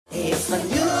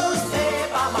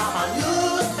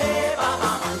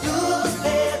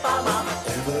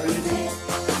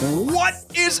What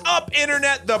is up,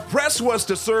 Internet? The press was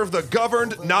to serve the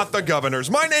governed, not the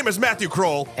governors. My name is Matthew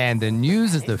Kroll. And the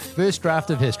news is the first draft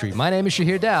of history. My name is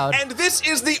Shahir Dowd. And this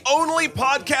is the only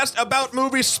podcast about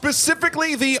movies,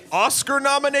 specifically the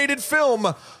Oscar-nominated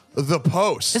film, The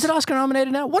Post. Is it Oscar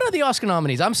nominated now? What are the Oscar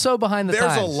nominees? I'm so behind the There's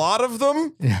times. a lot of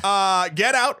them.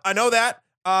 Get Out, I know that.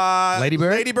 Lady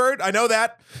Bird? Lady Bird, I know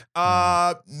that.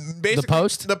 The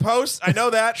Post? The Post, I know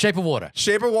that. Shape of Water.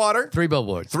 Shape of Water. 3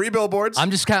 billboards. 3 billboards.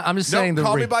 I'm just saying the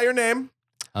Call Me By Your Name.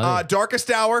 Oh, yeah. Darkest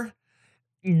Hour.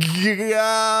 There's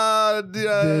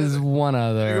one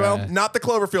other. Well, not the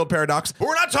Cloverfield Paradox. But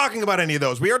we're not talking about any of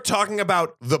those. We are talking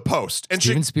about The Post. And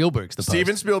Steven Spielberg's The Post.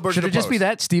 Steven Spielberg's Should The it just be Post.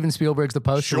 that? Steven Spielberg's The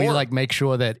Post? Sure. Or we make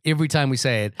sure that every time we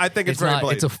say it, I think it's very not,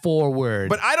 blatant. it's a 4-word.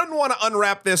 But I don't want to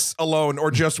unwrap this alone or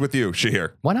just with you,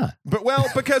 Shahir. Why not? But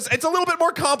because it's a little bit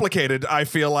more complicated, I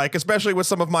feel like, especially with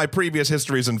some of my previous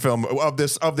histories in film of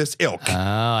this ilk.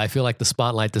 I feel like the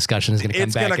spotlight discussion is going to come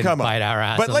It's back going to and come bite up. our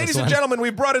ass. But on ladies this and one. gentlemen,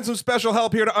 we've brought in some special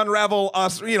help here to unravel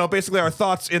us, basically our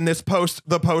thoughts in this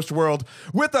The Post world.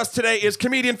 With us today is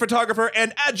comedian, photographer,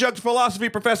 and adjunct philosophy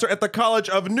professor at the College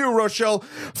of New Rochelle,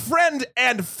 friend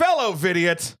and fellow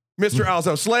Vidiot, Mr.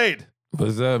 Alzo Slade.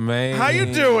 What's up, man? How you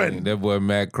doing? That boy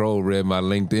Matt Kroll read my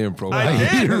LinkedIn profile. I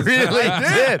did. You really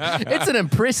I did. It's an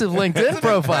impressive LinkedIn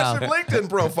profile. Impressive LinkedIn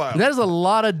profile. That is a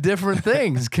lot of different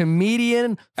things.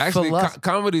 Comedian, Actually, philosopher.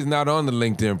 comedy's not on the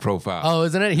LinkedIn profile. Oh,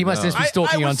 isn't it? He must just be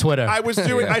stalking you on Twitter.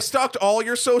 I stalked all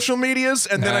your social medias,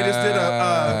 and then I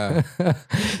just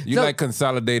did You So- like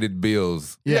consolidated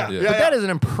bills. Yeah. But that is an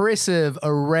impressive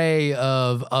array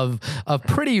of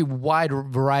pretty wide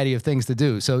variety of things to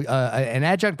do. So, an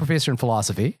adjunct professor in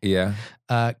philosophy, Yeah.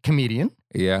 comedian,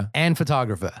 Yeah. and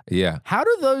photographer. Yeah. How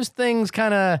do those things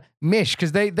kind of mesh?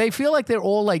 Because they feel like they're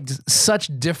all like such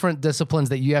different disciplines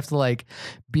that you have to like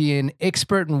be an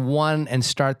expert in one and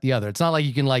start the other. It's not like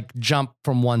you can like jump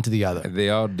from one to the other. They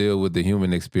all deal with the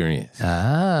human experience. They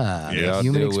They all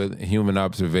deal with human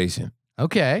observation.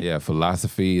 Okay. Yeah,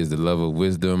 philosophy is the love of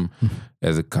wisdom.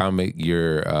 As a comic,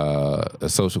 you're a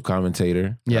social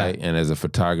commentator, Yeah. right? And as a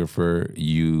photographer,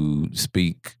 you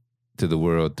speak to the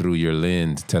world through your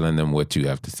lens, telling them what you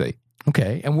have to say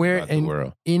Okay. And where about the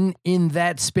world. in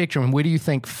that spectrum, where do you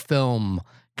think film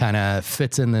kind of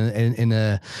fits in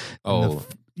the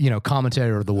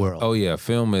commentator of the world? Oh yeah,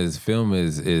 film is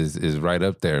right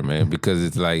up there, man, because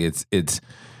it's like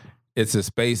it's a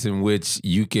space in which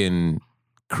you can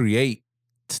create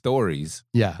stories,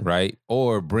 Yeah. right?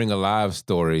 Or bring alive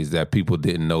stories that people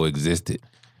didn't know existed.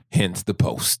 Hence the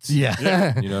posts.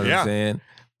 Yeah. You know what Yeah. I'm saying?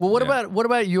 Well, what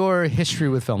about your history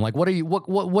with film? Like,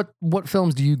 what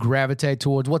films do you gravitate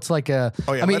towards? What's like a?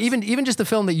 Oh, yeah, I mean, let's- even just a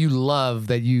film that you love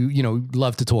that you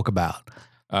love to talk about.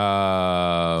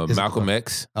 Malcolm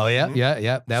X, Oh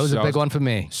yeah. That was a big one for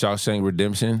me. Shawshank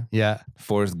Redemption, Yeah,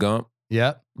 Forrest Gump,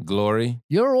 yeah. Glory.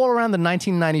 You're all around the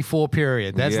 1994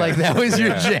 period. That's Yeah. like that was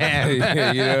your jam.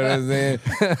 Yeah, you know what I'm saying?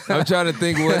 I'm trying to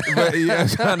think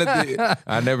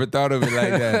I never thought of it like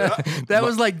that. That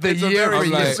was like the It's a year very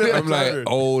for you. specific- I'm like 600.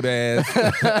 old ass.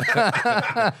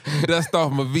 Dust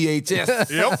off my VHS.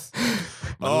 Yep.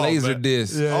 My Oh, laser man.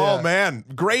 disc. Oh man,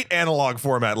 great analog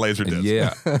format Laserdisc.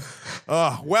 Yeah.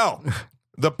 Well,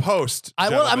 The Post. I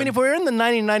gentlemen. mean, if we're in the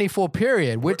 1994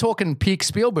 period, we're talking peak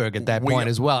Spielberg at that We point are-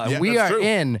 as well. And yeah, we that's are true.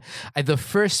 in the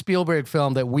first Spielberg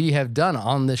film that we have done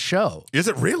on this show. Is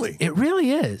it really? It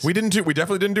really is. We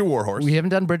definitely didn't do War Horse. We haven't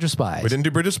done Bridge of Spies. We didn't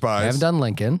do Bridge of Spies. We haven't done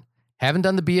Lincoln. Haven't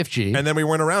done the BFG. And then we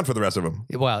weren't around for the rest of them.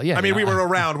 Well, yeah. I mean, you we know, were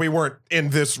around. We weren't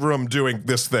in this room doing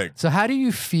this thing. So how do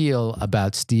you feel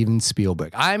about Steven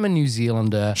Spielberg? I'm a New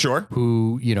Zealander Sure.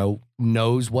 who,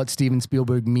 knows what Steven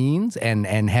Spielberg means and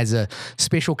has a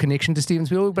special connection to Steven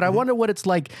Spielberg, but I wonder what it's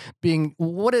like being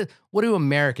what do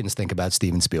Americans think about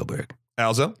Steven Spielberg?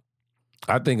 Alzo?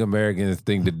 I think Americans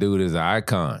think the dude is an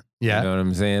icon. Yeah. You know what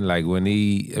I'm saying? Like when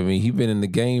he been in the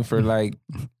game for like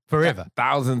Forever.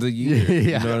 thousands of years.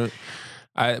 Yeah. You know,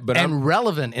 but I'm And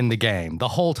relevant in the game the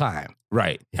whole time.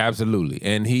 right, absolutely,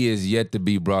 and he is yet to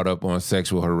be brought up on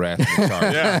sexual harassment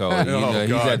charges. Yeah. So Oh, he's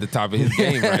God. at the top of his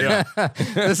game right now.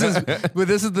 This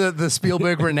is the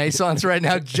Spielberg renaissance right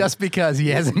now just because he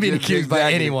hasn't been accused by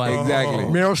Exactly, anyone. Exactly.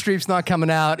 Meryl Streep's not coming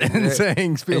out and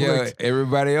saying Yeah, Spielberg.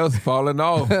 everybody else falling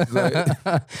off.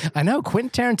 So, I know Quentin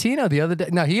Tarantino the other day.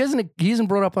 No, he isn't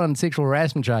brought up on sexual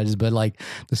harassment charges, but like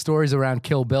the stories around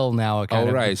Kill Bill now are kind oh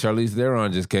of right, Charlize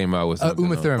Theron just came out with something.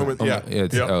 Uma on- Thurman. Yeah.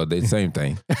 Oh, they same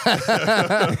thing.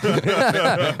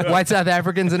 White South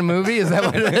Africans in a movie. Is that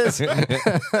what it is?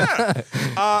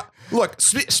 Look,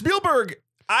 Spielberg,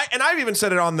 I've even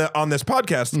said it on this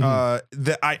podcast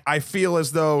that I feel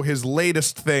as though his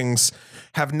latest things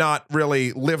have not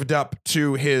really lived up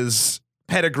to his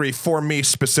pedigree for me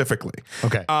specifically.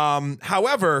 Okay.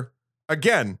 However,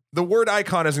 again, the word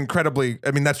icon is incredibly,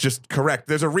 I mean, that's just correct.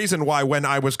 There's a reason why when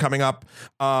I was coming up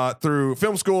through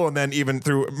film school and then even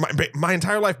through my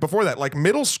entire life before that, like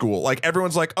middle school, like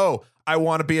everyone's like, oh, I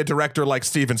want to be a director like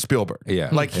Steven Spielberg. Yeah.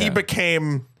 Like he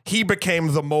became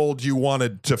the mold you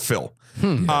wanted to fill.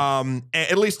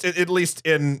 At least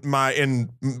in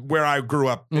where I grew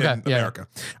up in America.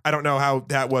 I don't know how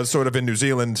that was sort of in New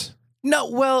Zealand.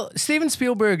 No, well, Steven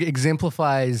Spielberg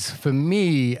exemplifies for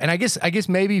me, and I guess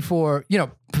maybe for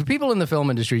for people in the film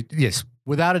industry, yes,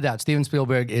 without a doubt, Steven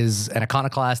Spielberg is an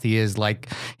iconoclast. He is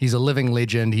he's a living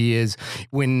legend. He is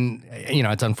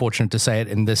it's unfortunate to say it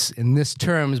in this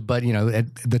terms, but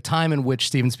at the time in which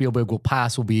Steven Spielberg will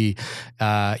pass will be,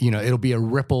 it'll be a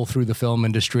ripple through the film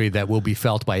industry that will be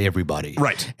felt by everybody.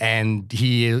 Right. And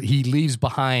he leaves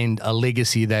behind a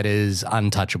legacy that is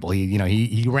untouchable.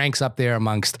 He ranks up there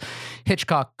amongst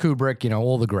Hitchcock, Kubrick,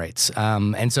 all the greats.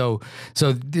 And so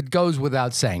it goes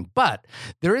without saying, but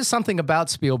there is something about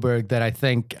Spielberg that I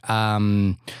think,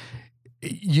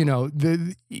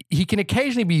 he can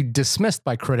occasionally be dismissed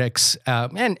by critics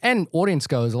and audience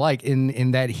goers alike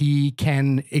in that he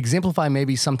can exemplify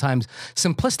maybe sometimes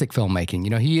simplistic filmmaking.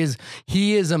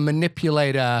 He is a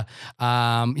manipulator.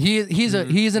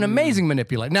 He's an amazing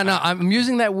manipulator. No, I'm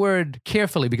using that word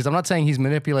carefully because I'm not saying he's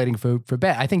manipulating for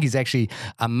bad. I think he's actually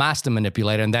a master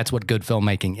manipulator, and that's what good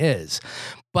filmmaking is.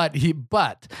 But the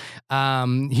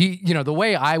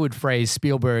way I would phrase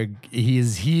Spielberg,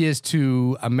 he is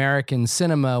to American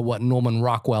cinema what Norman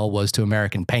Rockwell was to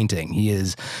American painting. He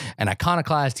is an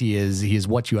iconoclast. He is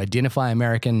what you identify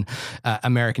American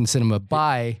cinema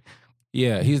by.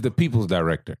 Yeah, he's the people's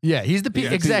director. Yeah, he's the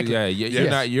exactly. Yeah,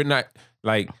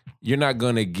 you're not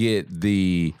gonna get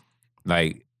the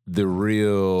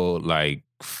real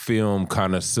film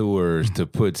connoisseurs to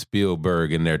put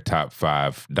Spielberg in their top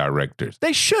 5 directors.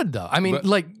 They should though. I mean, just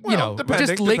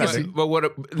legacy.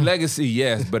 But legacy,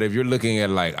 yes. But if you're looking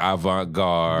at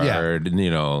avant-garde,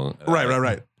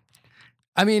 Right.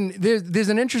 I mean, there's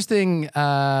an interesting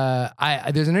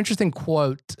there's an interesting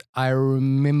quote I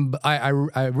remember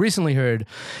I recently heard,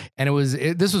 and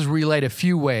this was relayed a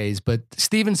few ways, but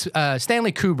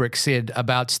Stanley Kubrick said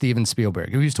about Steven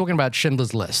Spielberg. He was talking about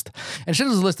Schindler's List, and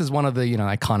Schindler's List is one of the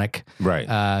iconic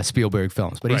Spielberg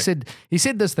films. But he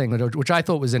said this thing which I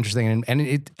thought was interesting,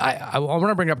 and I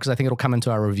want to bring it up because I think it'll come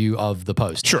into our review of the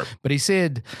post. Sure. But he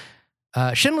said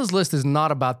Schindler's List is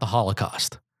not about the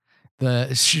Holocaust.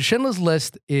 The Schindler's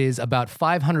List is about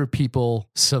 500 people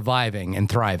surviving and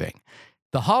thriving.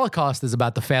 The Holocaust is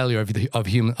about the failure of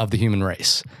the human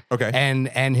race. Okay.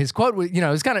 And his quote was,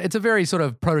 it's a very sort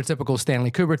of prototypical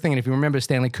Stanley Kubrick thing. And if you remember,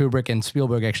 Stanley Kubrick and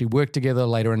Spielberg actually worked together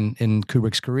later in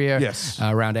Kubrick's career. Yes.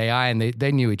 Around AI, and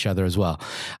they knew each other as well.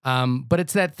 But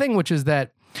it's that thing which is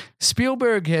that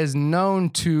Spielberg has known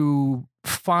to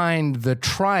find the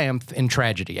triumph in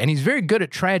tragedy, and he's very good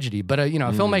at tragedy. But a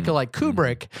filmmaker like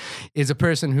Kubrick is a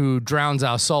person who drowns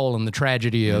our soul in the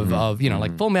tragedy of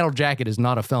like Full Metal Jacket is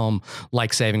not a film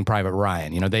like Saving Private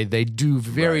Ryan. They do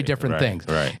very different things.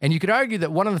 Right. And you could argue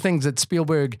that one of the things that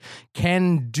Spielberg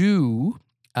can do,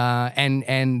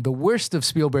 and the worst of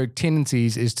Spielberg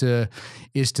tendencies is to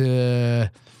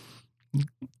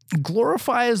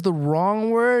glorify is the wrong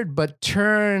word, but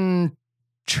patriotism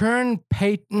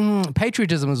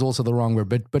is also the wrong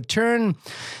word, but turn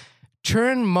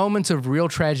moments of real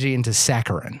tragedy into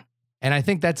saccharine. And I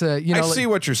think that's I see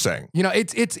what you're saying.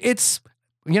 It's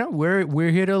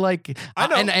we're here to I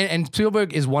know. And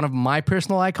Spielberg is one of my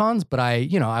personal icons, but I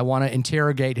want to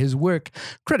interrogate his work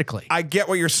critically. I get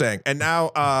what you're saying. And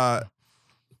now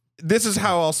this is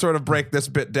how I'll sort of break this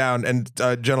bit down. And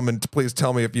gentlemen, please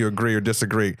tell me if you agree or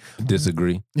disagree.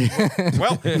 Disagree.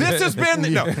 Well, this has been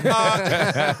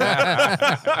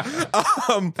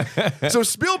so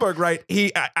Spielberg, right?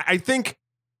 I think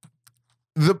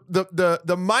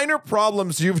the minor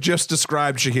problems you've just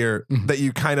described, Shahir, that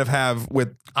you kind of have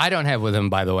with. I don't have with him,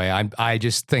 by the way. I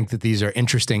just think that these are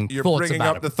interesting You're thoughts bringing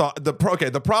about up him. the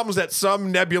problems that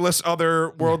some nebulous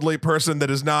otherworldly person that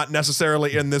is not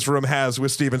necessarily in this room has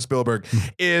with Steven Spielberg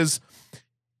is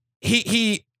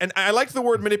he and I like the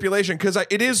word manipulation because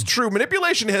it is true.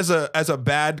 Manipulation has a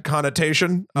bad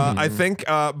connotation, I think,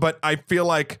 but I feel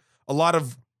like a lot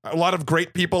of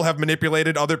great people have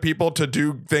manipulated other people to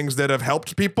do things that have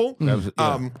helped people.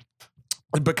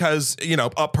 because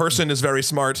a person is very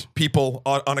smart, people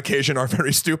on occasion are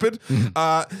very stupid.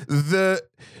 The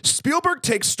Spielberg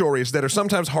takes stories that are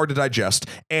sometimes hard to digest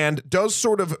and does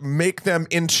sort of make them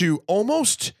into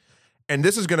almost, and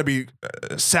this is going to be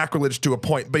sacrilege to a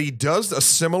point, but he does a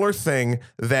similar thing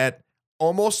that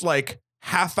almost like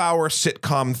half-hour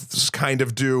sitcoms kind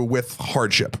of do with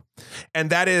Hardship. And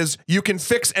that is, you can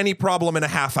fix any problem in a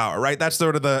half hour, right? That's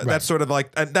sort of that's sort of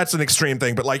like, that's an extreme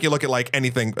thing, but like you look at like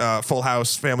anything, Full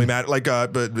House, Family Matters, like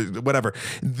whatever.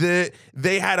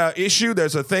 They had a issue.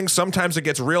 There's a thing. Sometimes it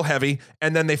gets real heavy,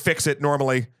 and then they fix it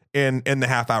normally in the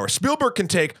half hour. Spielberg can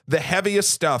take the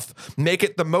heaviest stuff, make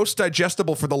it the most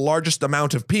digestible for the largest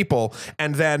amount of people,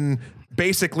 and then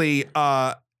basically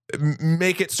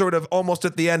make it sort of almost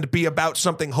at the end be about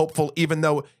something hopeful, even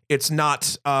though it's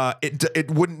not,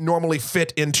 it wouldn't normally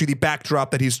fit into the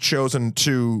backdrop that he's chosen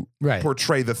to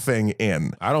portray the thing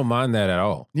in. I don't mind that at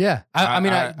all. Yeah.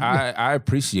 I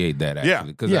appreciate that,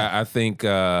 actually, because I think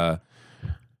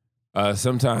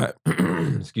sometimes,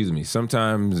 excuse me,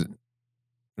 sometimes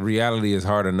reality is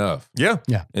hard enough. Yeah.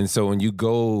 And so when you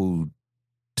go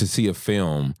to see a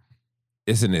film,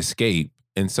 it's an escape.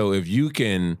 And so if you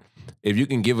can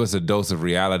give us a dose of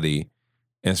reality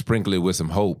and sprinkle it with some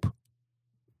hope,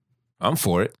 I'm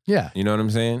for it. Yeah. You know what I'm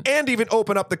saying? And even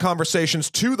open up the conversations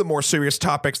to the more serious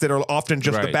topics that are often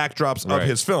just the backdrops of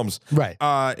his films. Right.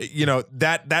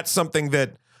 That's something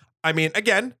that, I mean,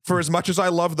 again, for as much as I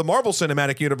love the Marvel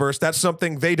Cinematic Universe, that's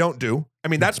something they don't do. I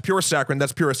mean, that's pure saccharine.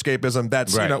 That's pure escapism.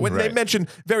 That's, when they mention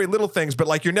very little things, but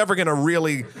like you're never going to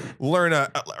really learn an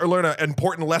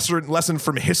important lesson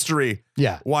from history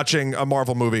watching a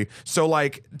Marvel movie. So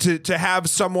like to have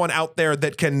someone out there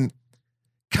that can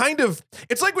kind of,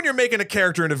 it's like when you're making a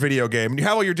character in a video game and you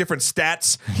have all your different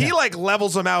stats, he like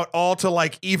levels them out all to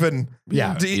like even.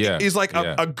 He's like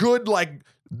a good like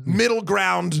middle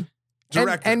ground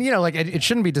director. And like it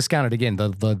shouldn't be discounted again.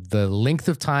 The length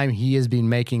of time he has been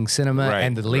making cinema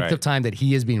and the length of time that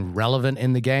he has been relevant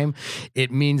in the game,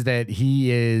 it means that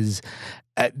he is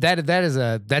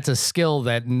that's a skill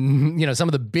that some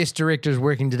of the best directors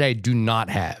working today do not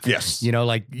have. Yes.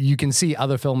 Like you can see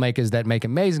other filmmakers that make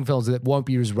amazing films that won't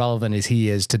be as relevant as he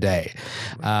is today.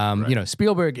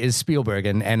 Spielberg is Spielberg,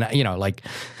 and like.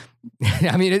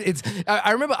 I mean, it's.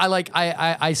 I remember.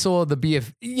 I saw the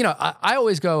BF. I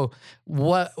always go.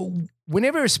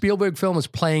 Whenever a Spielberg film is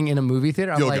playing in a movie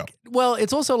theater, I'm like, well,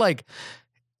 it's also like,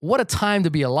 what a time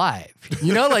to be alive.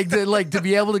 To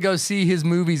be able to go see his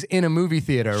movies in a movie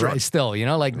theater. Sure. Right? Still,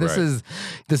 this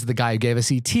is the guy who gave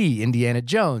us E.T., Indiana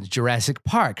Jones, Jurassic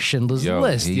Park, Schindler's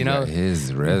List. He got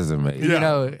his resume.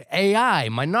 AI,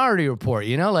 Minority Report.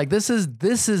 This is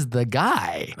the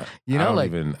guy.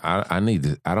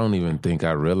 I don't even think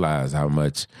I realize how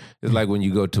much. It's like when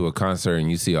you go to a concert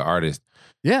and you see an artist.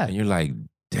 Yeah, and you're like,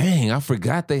 dang, I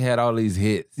forgot they had all these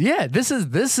hits. Yeah, this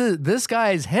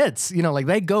guy's hits.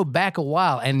 They go back a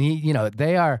while, and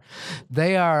they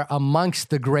are amongst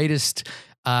the greatest.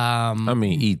 I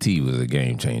mean, E.T. was a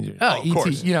game changer. Oh, of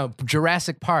course.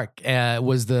 Jurassic Park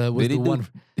was the one.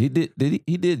 He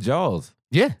did Jaws.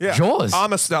 Yeah, Jaws,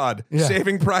 Amistad,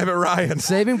 Saving Private Ryan, this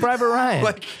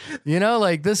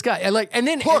guy, and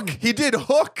then Hook. He did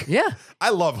Hook. Yeah, I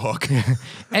love Hook.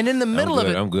 And in the middle of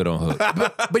it, I'm good on Hook.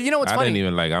 But you know what's funny? I didn't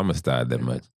even like Amistad that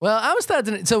much. Well, Amistad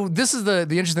didn't. So this is the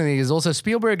interesting thing is also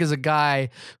Spielberg is a guy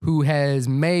who has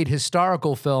made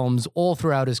historical films all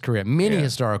throughout his career. Many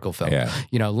historical films.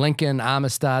 Yeah. Lincoln,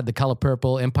 Amistad, The Color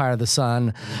Purple, Empire of the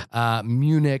Sun,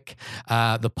 Munich,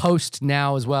 The Post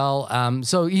now as well.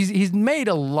 So he's made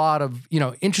a lot of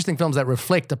interesting films that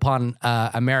reflect upon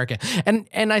America,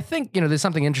 and I think there's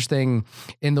something interesting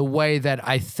in the way that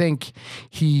I think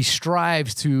he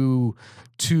strives to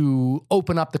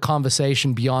open up the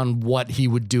conversation beyond what he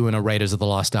would do in a Raiders of the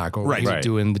Lost Ark or what he would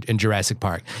do in Jurassic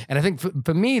Park. And I think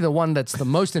for me, the one that's the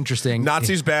most interesting,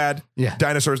 Nazis bad,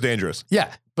 dinosaurs dangerous.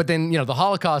 Yeah, but then the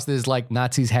Holocaust is like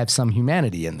Nazis have some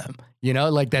humanity in them.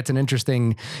 That's an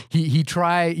interesting. He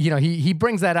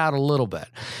brings that out a little bit.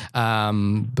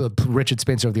 But Richard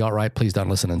Spencer of the alt-right, please don't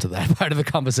listen into that part of the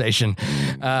conversation.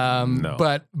 No.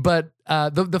 But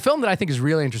the film that I think is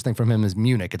really interesting from him is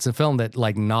Munich. It's a film that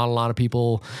not a lot of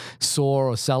people saw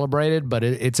or celebrated, but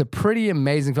it's a pretty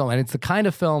amazing film, and it's the kind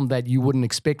of film that you wouldn't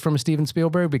expect from a Steven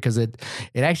Spielberg because it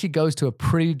actually goes to a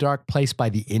pretty dark place by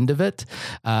the end of it,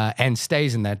 and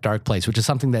stays in that dark place, which is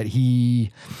something that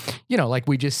he, like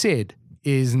we just said,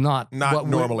 is not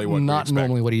normally what we expect.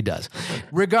 normally what he does.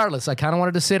 Regardless, I kind of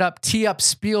wanted to tee up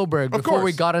Spielberg before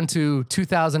we course. got into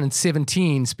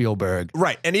 2017 Spielberg.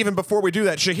 Right. And even before we do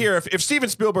that, Shahir, if Steven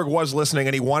Spielberg was listening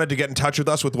and he wanted to get in touch with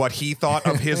us with what he thought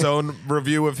of his own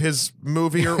review of his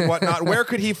movie or whatnot, where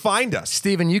could he find us?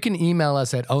 Steven, you can email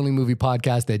us at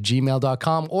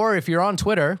onlymoviepodcast@gmail.com, or if you're on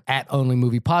Twitter at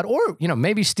onlymoviepod, or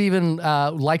maybe Steven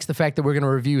likes the fact that we're going to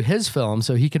review his film,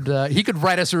 so he could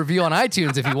write us a review on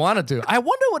iTunes if he wanted to. I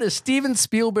wonder what a Steven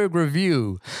Spielberg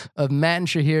review of Matt and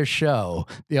Shahir's show,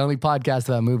 the only podcast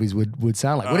about movies, would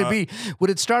sound like. Would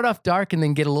it start off dark and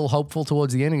then get a little hopeful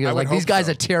towards the end and go like, these guys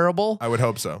are terrible? I would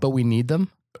hope so. But we need them.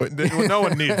 No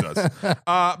one needs us.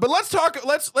 But let's talk.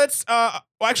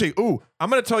 Actually, I'm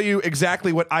going to tell you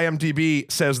exactly what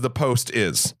IMDb says the post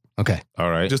is. Okay.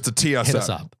 All right. Just to tee us Hit up. us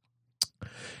up.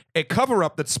 A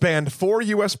cover-up that spanned 4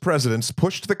 U.S. presidents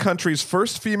pushed the country's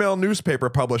first female newspaper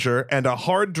publisher and a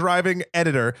hard-driving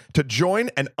editor to join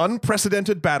an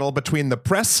unprecedented battle between the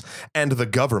press and the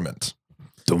government.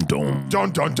 Dum dum.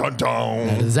 Dun, dun, dun, dun.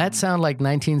 Now, does that sound like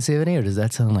 1970 or does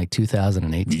that sound like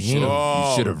 2018?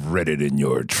 You should have read it in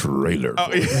your trailer.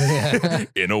 Oh, yeah.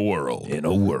 In a world.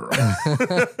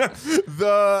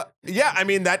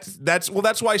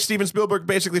 That's why Steven Spielberg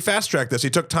basically fast-tracked this.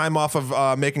 He took time off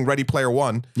of making Ready Player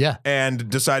One, Yeah. and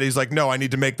decided he's like, no, I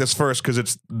need to make this first because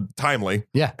it's timely,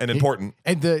 Yeah. and important.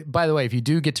 And by the way, if you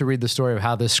do get to read the story of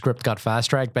how this script got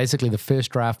fast-tracked, basically the first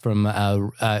draft from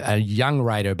a young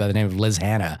writer by the name of Liz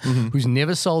Hannah, who's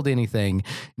never sold anything,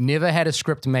 never had a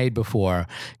script made before,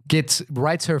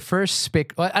 writes her first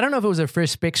spec. I don't know if it was her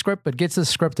first spec script, but gets the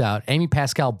script out. Amy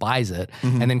Pascal buys it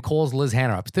and then calls Liz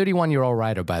Hannah up, 31-year-old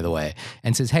writer, by the way,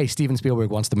 and says, hey, Steven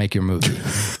Spielberg wants to make your movie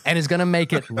and is going to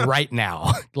make it right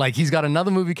now. Like, he's got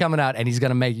another movie coming out and he's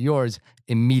going to make yours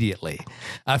immediately.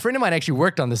 A friend of mine actually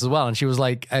worked on this as well, and she was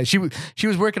like, she was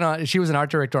an art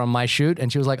director on my shoot,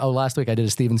 and she was like, oh, last week I did a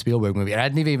Steven Spielberg movie, and I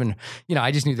didn't even,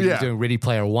 I just knew that he was doing Ready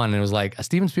Player One, and it was like, a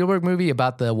Steven Spielberg movie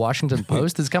about the Washington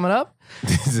Post is coming up.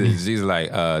 She's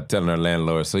like telling her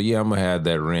landlord, so yeah, I'm gonna have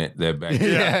that rent, that back,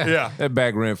 that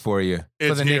back rent for you It's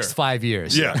for the next 5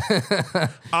 years. Yeah.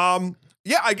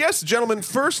 Yeah, I guess, gentlemen,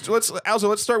 first, Alzo,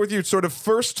 let's start with you. Sort of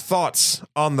first thoughts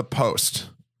on the post.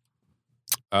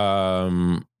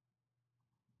 I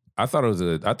thought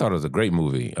it was a great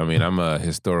movie. I mean, I'm a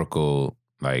historical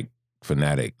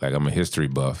fanatic. Like, I'm a history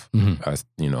buff. And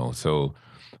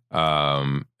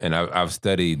I've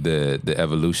studied the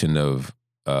evolution of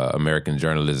American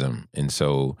journalism, and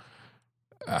so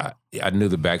I knew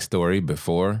the backstory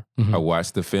before I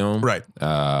watched the film. Right.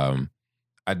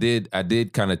 I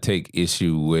did kind of take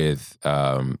issue with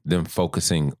them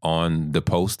focusing on the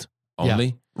Post only.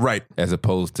 Yeah. Right. As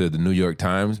opposed to the New York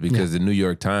Times, because the New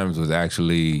York Times was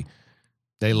actually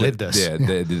They lived us. Yeah,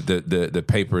 the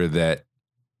paper that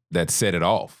set it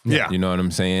off. Yeah. You know what I'm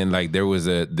saying? Like, there was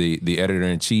the editor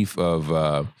in chief of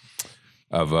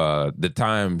the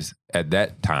Times at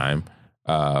that time.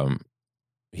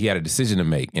 He had a decision to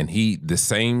make, and the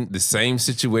same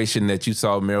situation that you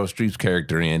saw Meryl Streep's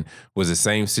character in was the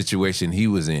same situation he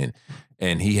was in.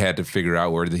 And he had to figure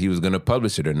out whether he was going to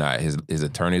publish it or not. His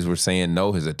attorneys were saying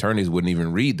no. His attorneys wouldn't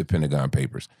even read the Pentagon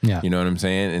Papers. Yeah. You know what I'm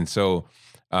saying? And so,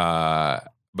 but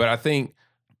I think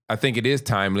it is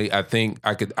timely. I think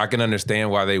I can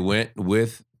understand why they went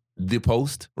with the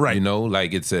Post. Right. You know,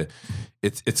 like it's a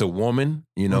woman.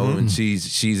 You know, and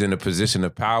she's in a position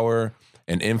of power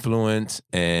and influence,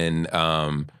 and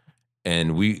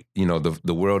we,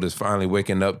 the world is finally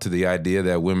waking up to the idea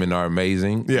that women are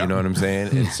amazing. Yeah. You know what I'm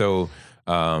saying? And so.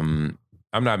 I'm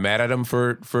not mad at them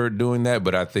for doing that,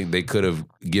 but I think they could have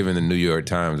given the New York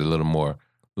Times a little more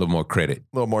credit,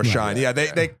 A little more shine. Yeah,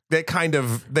 they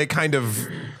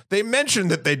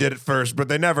mentioned that they did it first, but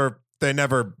they never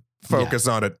focus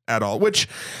on it at all. Which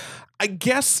I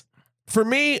guess for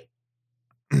me,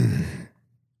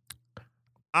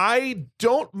 I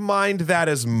don't mind that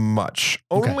as much,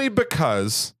 only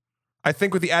because I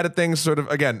think with the added things, sort of,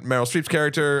 again, Meryl Streep's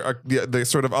character, the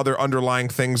sort of other underlying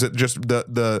things that just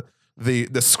and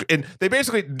they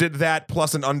basically did that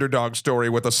plus an underdog story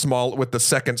with the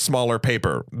second smaller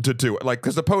paper to do it, like,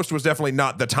 because the Post was definitely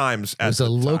not the Times. It was a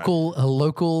local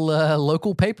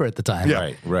paper at the time.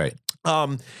 Yeah. Right.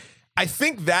 I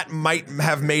think that might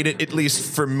have made it, at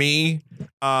least for me,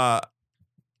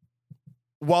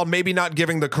 while maybe not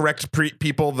giving the correct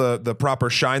people the proper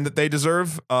shine that they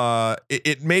deserve,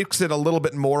 it makes it a little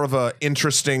bit more of a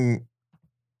interesting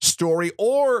story,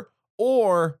 or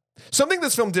something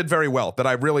this film did very well that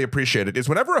I really appreciated is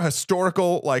whenever a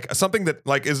historical, like something that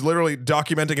like is literally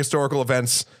documenting historical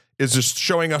events is just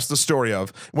showing us the story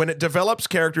of, when it develops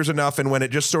characters enough and when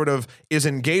it just sort of is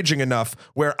engaging enough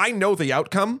where I know the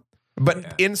outcome,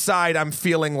 but inside I'm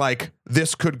feeling like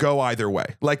this could go either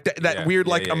way. Like that weird,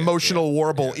 emotional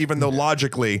warble, even though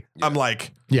logically I'm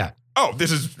like, oh,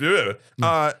 this is,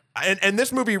 and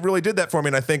this movie really did that for me.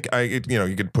 And I think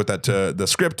you could put that to the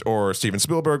script or Steven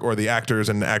Spielberg or the actors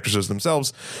and actresses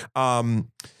themselves.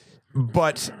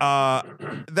 But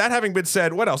that having been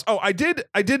said, what else? Oh, I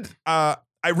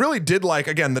really did like,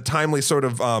 again, the timely sort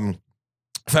of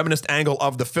feminist angle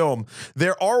of the film.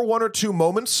 There are one or two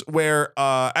moments where,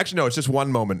 actually, no, it's just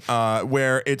one moment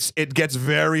where it gets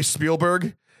very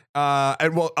Spielberg.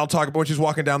 And I'll talk about when she's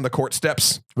walking down the court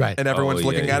steps, right? And everyone's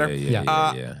looking at her.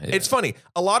 It's funny.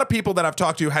 A lot of people that I've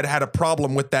talked to had a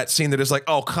problem with that scene. That is like,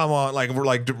 oh, come on, like we're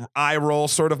like eye roll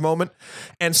sort of moment.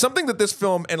 And something that this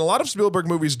film and a lot of Spielberg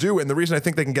movies do, and the reason I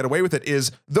think they can get away with it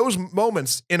is those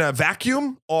moments in a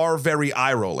vacuum are very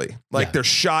eye rolly. Like they're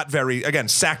shot very, again,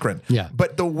 saccharine. Yeah.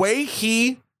 But the way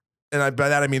by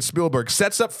that I mean Spielberg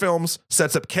sets up films,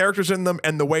 sets up characters in them,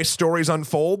 and the way stories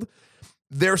unfold.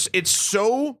 It's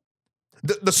so,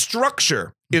 the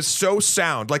structure is so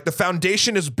sound, like the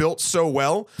foundation is built so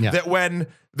well that when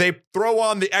they throw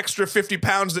on the extra 50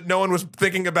 pounds that no one was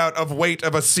thinking about of weight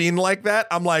of a scene like that,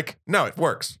 I'm like, no, it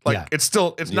works. Like it's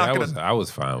not gonna. I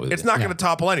was fine with it. It's not gonna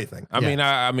topple anything.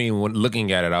 I mean, when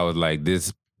looking at it, I was like,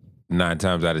 this 9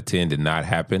 times out of 10 did not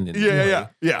happen. Yeah.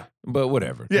 But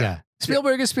whatever. Yeah.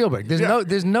 Spielberg is Spielberg.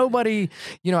 There's nobody,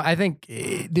 I think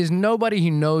there's nobody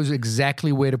who knows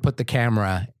exactly where to put the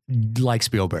camera like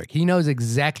Spielberg. He knows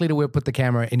exactly where to put the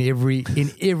camera in every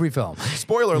film.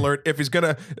 Spoiler alert, if he's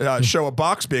going to show a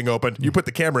box being opened, you put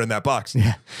the camera in that box.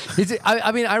 Yeah.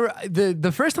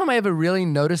 The first time I ever really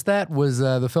noticed that was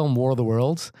the film War of the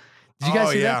Worlds. Did you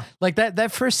guys see that? Like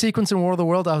that first sequence in War of the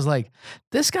World, I was like,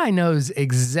 this guy knows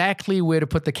exactly where to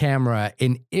put the camera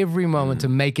in every moment to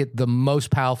make it the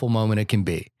most powerful moment it can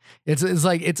be. There's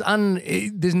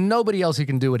nobody else who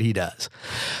can do what he does.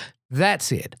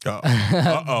 That's it.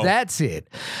 That's it.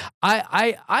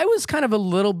 I was kind of a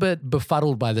little bit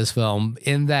befuddled by this film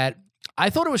in that I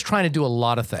thought it was trying to do a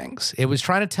lot of things. It was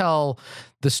trying to tell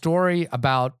the story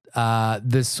about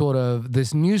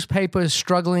this newspaper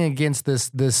struggling against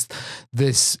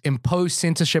this imposed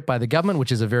censorship by the government,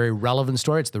 which is a very relevant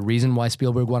story. It's the reason why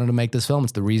Spielberg wanted to make this film.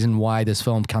 It's the reason why this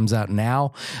film comes out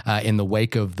now in the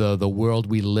wake of the world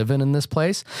we live in this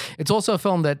place. It's also a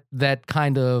film that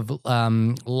kind of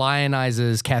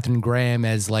lionizes Katharine Graham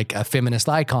as like a feminist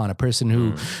icon, a person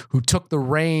who took the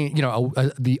reign,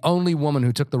 the only woman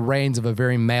who took the reins of a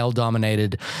very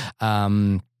male-dominated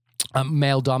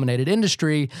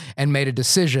industry and made a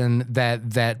decision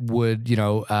that would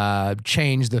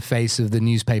change the face of the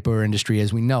newspaper industry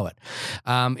as we know it.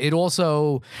 It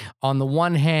also, on the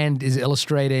one hand, is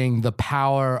illustrating the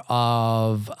power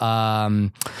of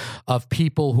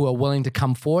people who are willing to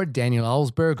come forward. Daniel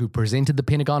Ellsberg, who presented the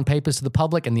Pentagon Papers to the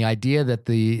public, and the idea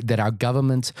that our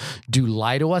governments do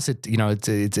lie to us.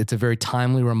 It's a very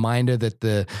timely reminder that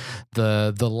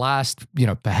the last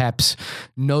perhaps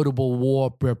notable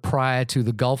war prior to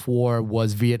the Gulf War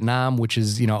was Vietnam, which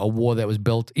is a war that was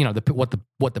built.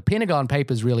 What the Pentagon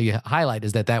Papers really highlight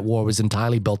is that war was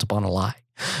entirely built upon a lie.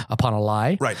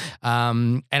 Right.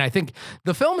 And I think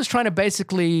the film is trying to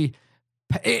basically,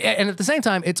 and at the same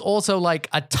time, it's also like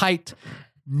a tight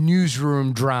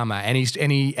newsroom drama,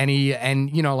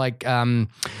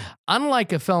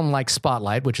 unlike a film like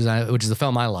Spotlight, which is a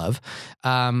film I love,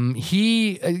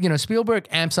 Spielberg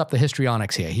amps up the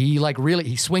histrionics here.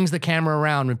 He swings the camera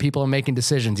around when people are making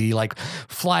decisions. He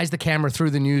flies the camera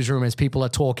through the newsroom as people are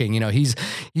talking.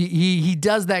 He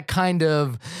does that kind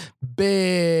of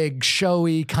big,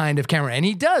 showy kind of camera, and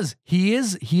he knows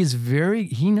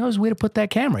where to put that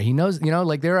camera. He knows,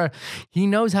 he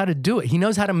knows how to do it. He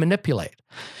knows how to manipulate.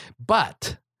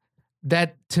 But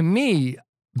that, to me,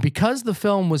 because the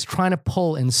film was trying to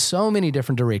pull in so many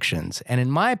different directions, and in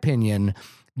my opinion,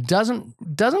 doesn't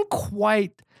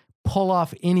quite pull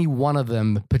off any one of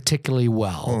them particularly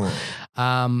well.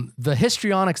 The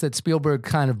histrionics that Spielberg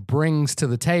kind of brings to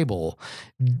the table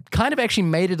kind of actually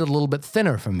made it a little bit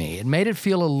thinner for me. It made it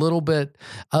feel a little bit,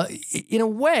 in a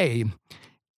way,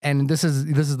 and this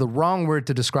is the wrong word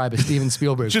to describe a Steven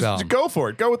Spielberg film. Just go for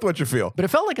it. Go with what you feel. But it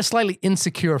felt like a slightly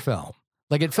insecure film.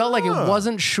 Like it felt like it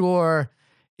wasn't sure.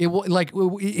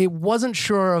 It wasn't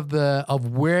sure of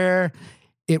where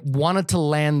it wanted to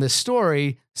land the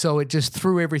story, so it just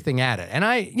threw everything at it. And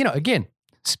again,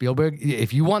 Spielberg,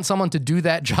 if you want someone to do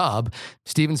that job,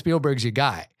 Steven Spielberg's your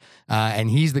guy.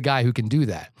 And he's the guy who can do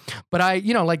that. But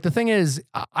the thing is,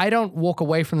 I don't walk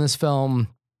away from this film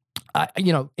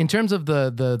in terms of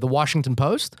the Washington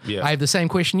Post, Yeah. I have the same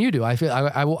question you do. I feel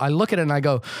I look at it and I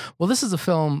go, well, this is a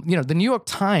film. The New York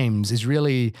Times is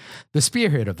really the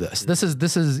spearhead of this. This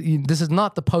is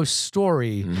not the Post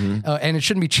story, and it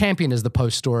shouldn't be championed as the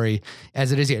Post story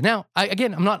as it is here. Now,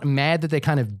 I'm not mad that they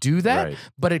kind of do that, Right.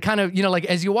 but it kind of like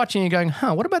as you're watching, you're going,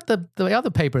 what about the other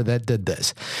paper that did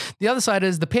this? The other side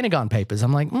is the Pentagon Papers.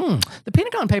 I'm like, the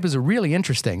Pentagon Papers are really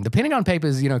interesting. The Pentagon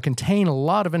Papers, contain a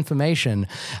lot of information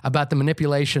about the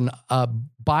manipulation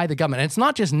by the government. And it's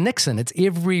not just Nixon, it's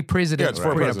every president. Yeah, it's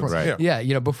four presidents, right.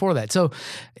 Yeah, before that. So,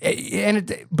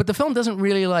 but the film doesn't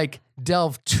really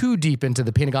delve too deep into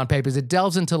the Pentagon Papers. It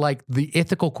delves into the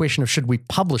ethical question of should we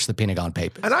publish the Pentagon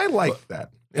Papers. And I like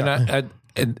that.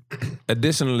 And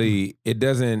additionally, it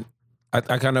doesn't.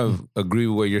 I kind of agree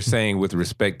with what you're saying with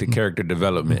respect to character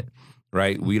development,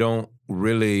 right? We don't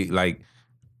really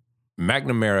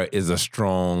McNamara is a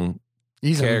strong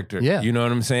character. You know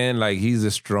what I'm saying? He's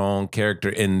a strong character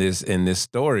in this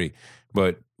story,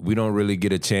 but we don't really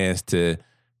get a chance to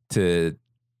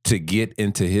get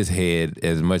into his head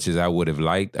as much as I would have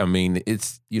liked. I mean,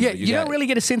 it's you don't really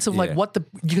get a sense of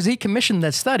because he commissioned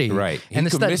that study, right? He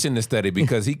commissioned the study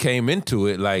because he came into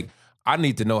it I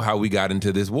need to know how we got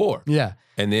into this war. Yeah.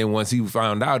 And then once he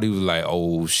found out, he was like,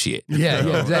 "Oh shit!"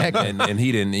 Yeah, exactly. and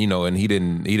he didn't,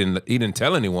 he didn't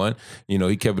tell anyone.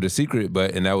 He kept it a secret,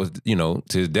 and that was, to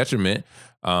his detriment.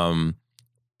 And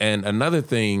another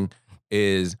thing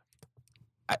is,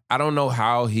 I don't know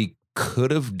how he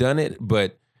could have done it,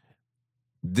 but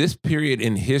this period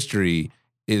in history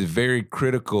is very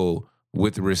critical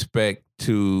with respect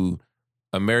to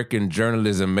American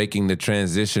journalism making the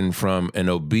transition from an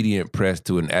obedient press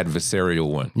to an adversarial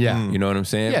one. Yeah. You know what I'm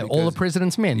saying? Yeah, all the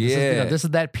president's men. This is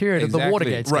that period of the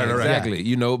Watergate scandal. Right.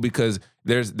 Exactly. Because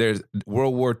there's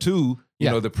World War II,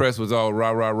 the press was all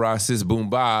rah, rah, rah, sis, boom,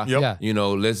 bah. Yep. Yeah.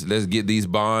 Let's get these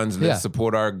bonds. Let's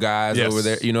support our guys over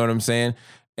there. You know what I'm saying?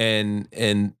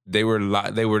 And they were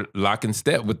lock in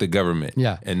step with the government.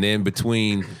 Yeah. And then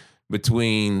between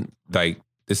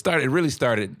it really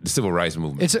started the civil rights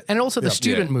movement. And also the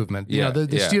student movement,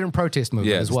 the student protest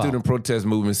movement as well. Student protest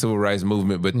movement, civil rights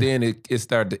movement. But then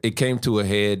it came to a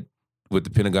head with the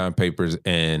Pentagon Papers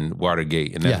and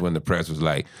Watergate. And that's when the press was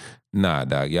like, nah,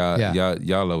 dog,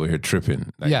 y'all over here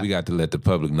tripping. We got to let the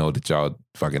public know that y'all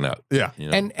fucking up. Yeah.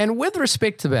 And with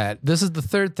respect to that, this is the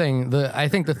third thing. I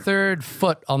think the third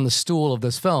foot on the stool of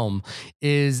this film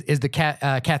is the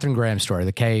Katharine Graham story,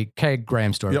 the Kay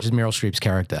Graham story, which is Meryl Streep's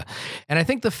character. And I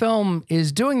think the film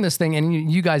is doing this thing,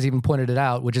 and you guys even pointed it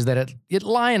out, which is that it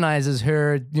lionizes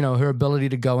her, her ability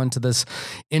to go into this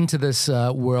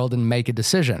world and make a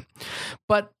decision.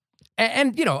 But like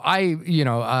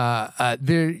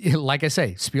I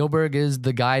say, Spielberg is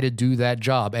the guy to do that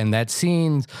job. And that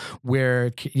scene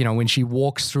where, when she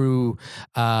walks through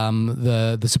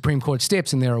the Supreme Court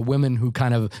steps and there are women who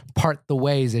kind of part the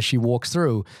ways as she walks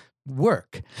through,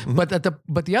 work. Mm-hmm.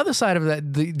 But the other side of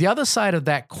that, the other side of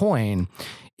that coin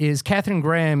is Katharine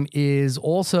Graham is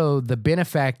also the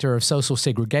benefactor of social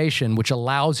segregation, which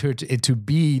allows her to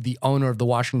be the owner of the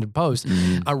Washington Post,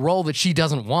 a role that she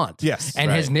doesn't want, and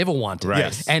has never wanted. Right.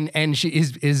 Yes. And she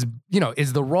is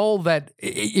the role that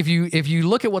if you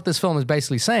look at what this film is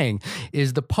basically saying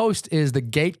is the Post is the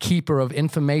gatekeeper of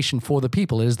information for the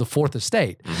people. It is the fourth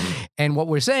estate, and what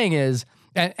we're saying is.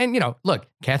 And look,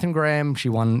 Katharine Graham, she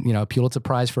won, a Pulitzer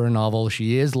Prize for her novel.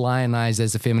 She is lionized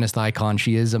as a feminist icon.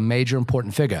 She is a major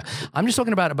important figure. I'm just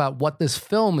talking about what this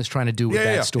film is trying to do with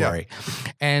that story.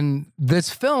 Yeah. And this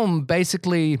film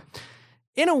basically,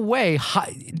 in a way,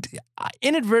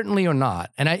 inadvertently or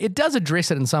not, and it does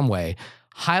address it in some way,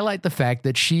 highlight the fact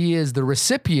that she is the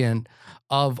recipient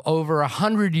of over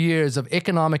 100 years of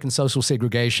economic and social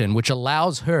segregation, which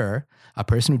allows her, a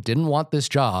person who didn't want this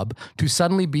job, to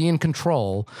suddenly be in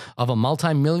control of a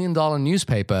multi-million-dollar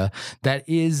newspaper that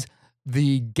is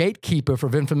the gatekeeper for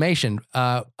information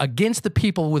against the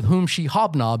people with whom she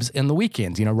hobnobs in the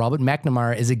weekends. Robert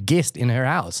McNamara is a guest in her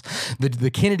house.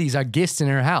 The Kennedys are guests in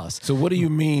her house. So what do you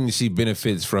mean she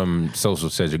benefits from social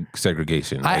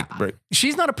segregation?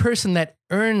 She's not a person that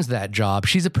earns that job.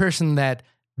 She's a person that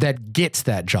gets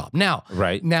that job. Now,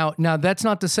 Now that's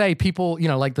not to say people,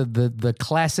 like the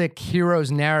classic hero's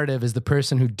narrative is the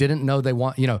person who didn't know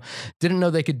didn't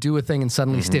know they could do a thing and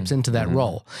suddenly steps into that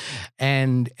role.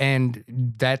 And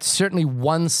that's certainly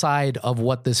one side of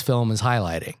what this film is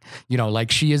highlighting.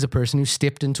 Like she is a person who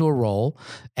stepped into a role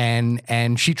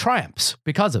and she triumphs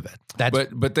because of it.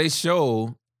 But they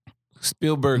show,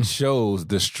 Spielberg shows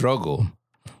the struggle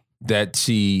that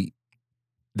she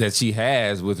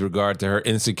has with regard to her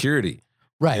insecurity.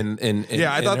 Right. And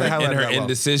Yeah, I thought they her, highlighted and her that well.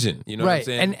 indecision. You know what I'm Right.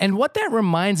 saying? And what that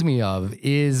reminds me of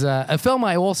is a film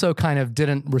I also kind of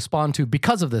didn't respond to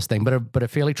because of this thing, but a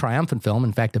fairly triumphant film.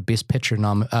 In fact, a Best Picture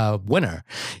winner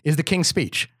is The King's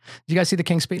Speech. Did you guys see The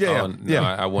King's Speech? Yeah. Oh, no,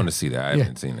 I want to see that. I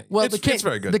haven't seen it. Well, It's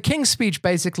very good. The King's Speech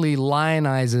basically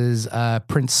lionizes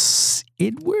Prince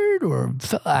Edward, or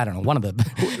I don't know, one of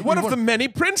the many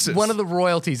princes. one of the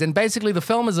royalties, and basically the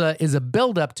film is a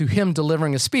build up to him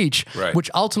delivering a speech, Right. which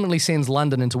ultimately sends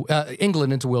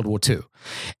England into World War II,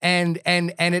 and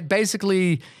it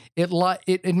basically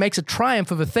it makes a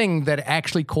triumph of a thing that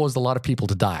actually caused a lot of people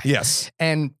to die. Yes.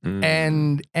 and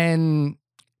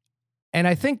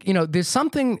I think, there's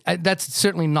something that's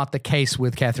certainly not the case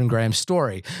with Katharine Graham's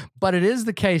story, but it is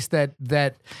the case that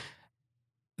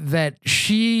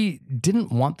she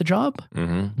didn't want the job,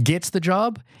 gets the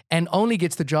job, and only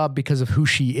gets the job because of who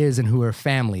she is and who her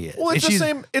family is. Well, it's the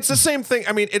same. It's the same thing.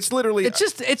 I mean, it's literally. It's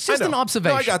just I know. an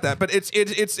observation. No, I got that, but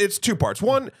it's two parts.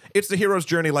 One, it's the hero's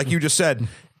journey, like you just said.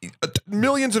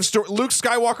 Millions of stories. Luke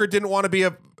Skywalker didn't want to be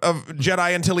a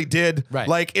Jedi until he did. Right.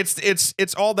 Like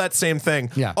it's all that same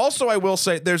thing. Yeah. Also, I will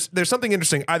say there's something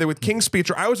interesting either with King's Speech,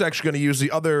 or I was actually going to use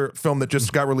the other film that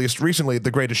just got released recently,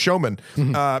 The Greatest Showman,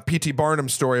 P.T.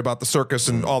 Barnum's story about the circus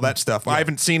and all that stuff. I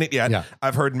haven't seen it yet. Yeah.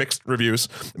 I've heard mixed reviews,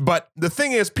 but the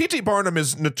thing is, P.T. Barnum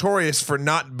is notorious for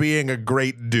not being a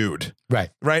great dude. Right.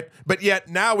 But yet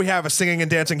now we have a singing and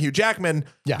dancing Hugh Jackman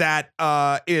Yeah.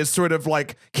 that is sort of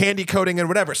like candy coating and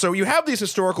whatever. So you have these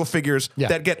historical figures Yeah.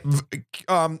 that get,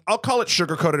 I'll call it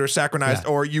sugar coated or saccharinized, Yeah.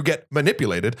 or you get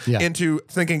manipulated Yeah. into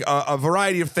thinking a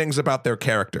variety of things about their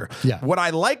character. Yeah. What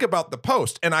I like about the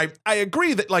post, and I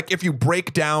agree that like if you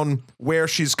break down where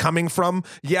she's coming from,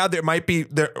 yeah, there might be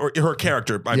or her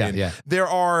character. I mean, there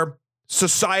are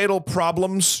societal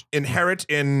problems inherent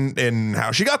in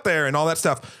how she got there and all that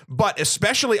stuff. But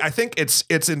especially, I think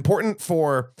it's important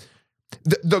for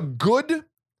the good,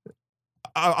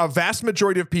 a vast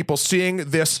majority of people seeing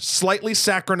this slightly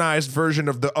saccharinized version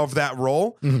of that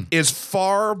role is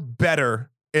far better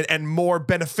and more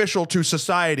beneficial to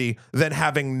society than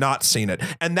having not seen it.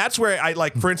 And that's where I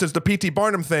like, for instance, the P.T.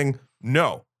 Barnum thing.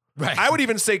 No. Right. I would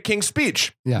even say King's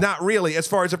Speech. Yeah. Not really, as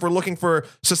far as if we're looking for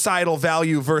societal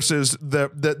value versus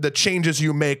the changes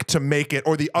you make to make it,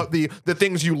 or the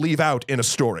things you leave out in a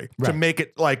story to Right. make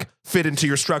it like fit into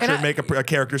your structure and make a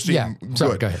character seem good.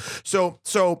 Sorry, go ahead.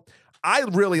 So I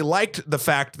really liked the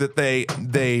fact that they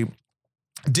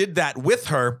did that with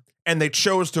her. And they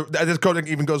chose to. This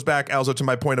even goes back, Alzo, to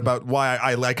my point about why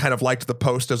I kind of liked the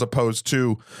Post as opposed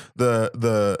to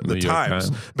the New York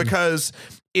Times, because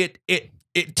it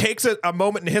takes a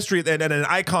moment in history and an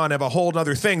icon of a whole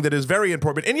other thing that is very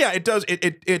important. And yeah, it does.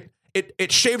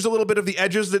 It shaves a little bit of the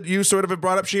edges that you sort of have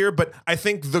brought up, Sheer. But I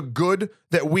think the good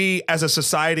that we as a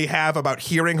society have about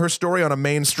hearing her story on a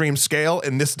mainstream scale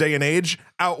in this day and age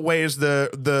outweighs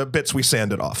the bits we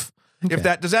sanded off. Okay. If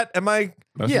that does that, am I?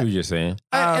 That's what you're saying.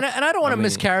 And I don't want to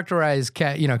mischaracterize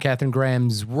Katharine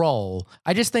Graham's role.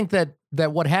 I just think that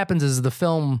what happens is the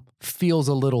film feels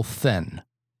a little thin.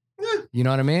 You know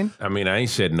what I mean? I mean, I ain't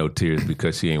shed no tears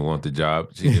because she ain't want the job.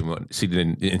 She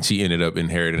didn't, and she ended up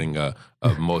inheriting a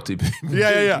multi.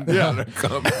 Yeah.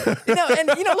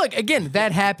 Look, again,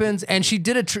 that happens, and she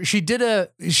did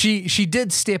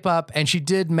step up, and she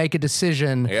did make a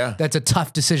decision. Yeah. That's a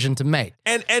tough decision to make.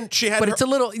 And she had, But it's a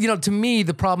little, to me,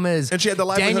 the problem is, and she had the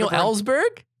livelihood Daniel of her-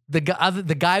 Ellsberg, the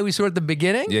guy we saw at the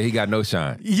beginning. Yeah, he got no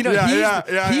shine. He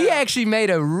actually made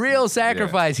a real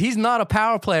sacrifice. He's not a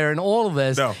power player in all of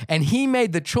this. No. And he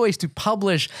made the choice to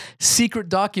publish secret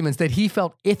documents that he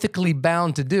felt ethically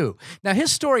bound to do. Now,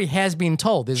 his story has been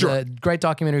told. There's a great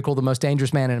documentary called The Most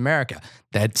Dangerous Man in America.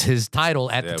 That's his title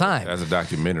at the time. That's a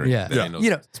documentary. Yeah. That ain't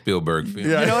no Spielberg film.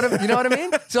 Yeah. You know what I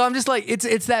mean? So I'm just like,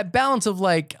 it's that balance of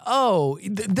like,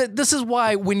 this is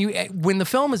why when the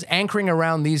film is anchoring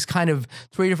around these kind of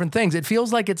three different things, it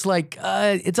feels like it's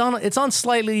on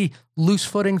slightly loose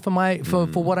footing for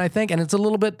what I think, and it's a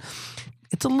little bit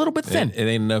thin. It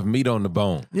ain't enough meat on the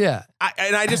bone. Yeah.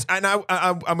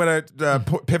 I'm going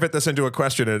to pivot this into a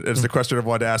question. It's the question I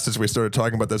wanted to ask as we started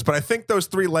talking about this. But I think those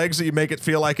three legs that you make it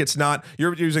feel like it's not.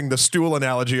 You're using the stool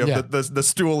analogy of the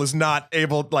stool is not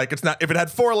able, like it's not. If it had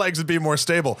four legs, it'd be more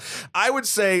stable. I would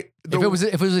say If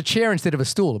it was a chair instead of a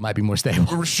stool, it might be more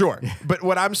stable. Sure, but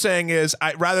what I'm saying is,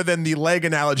 rather than the leg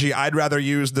analogy, I'd rather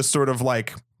use this sort of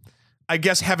like, I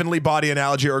guess, heavenly body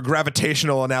analogy or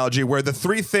gravitational analogy, where the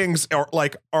three things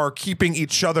are keeping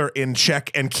each other in check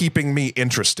and keeping me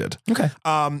interested. Okay.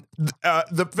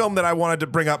 The film that I wanted to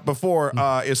bring up before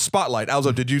is Spotlight.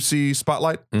 Alzo, did you see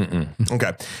Spotlight?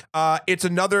 Okay. It's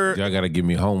another. Y'all got to give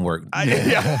me homework.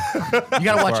 Yeah. You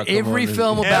got to watch every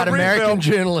film about Every American film.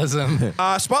 journalism.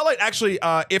 Spotlight, actually,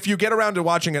 if you get around to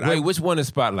watching it, Wait, which one is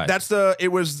Spotlight?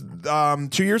 it was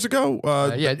 2 years ago.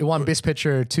 Yeah, it won Best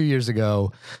Picture 2 years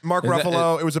ago. Mark Ruffalo.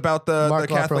 It was about the Mark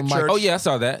Catholic Ruffalo, Church. Oh yeah, I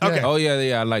saw that. Okay. Oh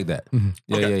yeah, I like that.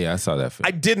 Yeah, I saw that film.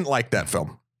 I didn't like that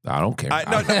film. I don't care. I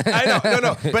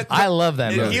know, but I love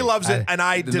that movie. he loves it, and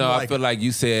I didn't No, like I feel like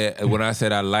you said when I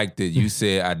said I liked it, you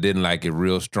said I didn't like it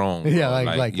real strong. Yeah,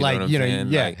 bro. like, you know what I'm you know, saying?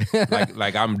 yeah.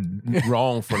 like I'm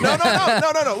wrong for No.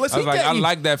 that. Listen, I was like, I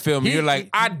like that film. You're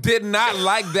like, I did not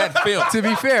like that film. To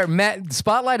be fair, Matt,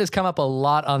 Spotlight has come up a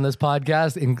lot on this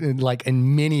podcast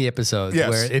in many episodes. Yes.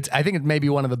 Where I think it may be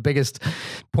one of the biggest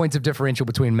points of differential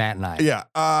between Matt and I.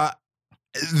 yeah.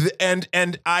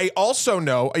 And I also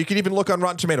know you can even look on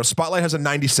Rotten Tomatoes. Spotlight has a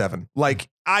 97. Like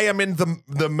I am in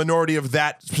the minority of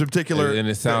that particular. And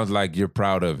it sounds like you're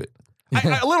proud of it.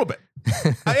 A little bit.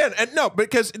 And no,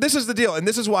 because this is the deal, and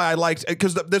this is why I liked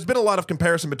because there's been a lot of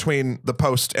comparison between The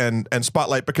Post and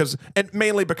Spotlight and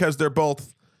mainly because they're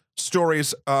both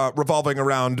stories revolving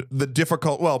around the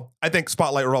difficult. Well, I think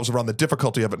Spotlight revolves around the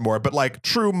difficulty of it more, but like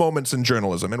true moments in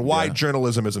journalism and why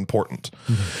journalism is important.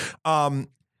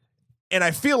 And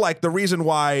I feel like the reason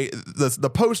why the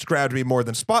Post grabbed me more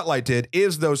than Spotlight did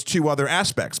is those two other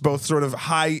aspects, both sort of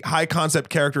high concept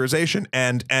characterization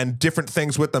and different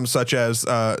things with them, such as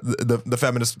the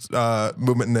feminist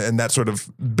movement and that sort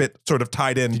of bit sort of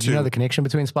tied into. Did you know the connection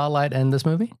between Spotlight and this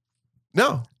movie?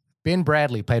 No. Ben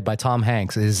Bradley, played by Tom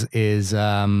Hanks, is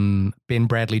Ben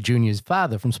Bradley Jr.'s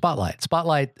father from Spotlight.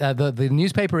 Spotlight, the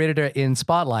newspaper editor in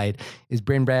Spotlight is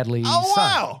Ben Bradley's son.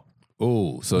 Wow.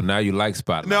 Oh, so now you like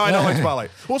Spotlight? No, I don't like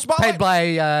Spotlight. Well, Spotlight Played by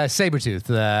Sabretooth,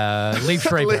 Liev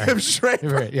Schreiber. Liev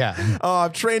Schreiber. Yeah. Oh,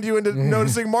 I've trained you into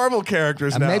noticing Marvel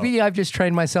characters now. Maybe I've just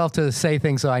trained myself to say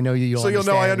things so I know you'll so you'll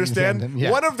know I understand. them. Yeah.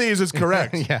 One of these is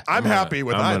correct. Yeah. I'm happy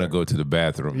with I'm either. gonna go to the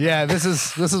bathroom. Yeah, this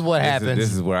is what happens.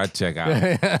 This is where I check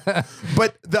out.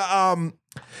 But the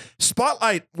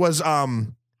Spotlight was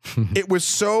it was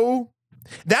so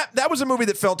that was a movie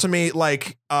that felt to me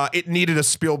like it needed a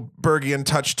Spielbergian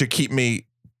touch to keep me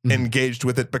engaged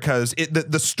with it because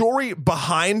the story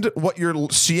behind what you're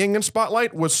seeing in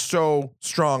Spotlight was so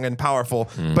strong and powerful,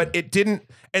 but it didn't.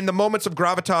 And the moments of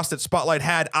gravitas that Spotlight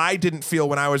had, I didn't feel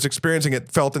when I was experiencing it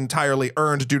felt entirely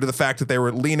earned due to the fact that they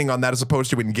were leaning on that as opposed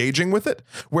to engaging with it.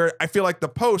 Where I feel like The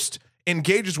Post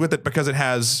engages with it because it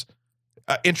has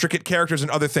intricate characters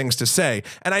and other things to say.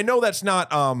 And I know that's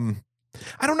not.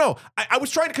 I don't know. I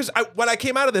was trying to because when I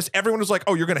came out of this, everyone was like,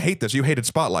 "Oh, you're going to hate this. You hated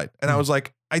Spotlight," and I was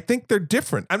like, "I think they're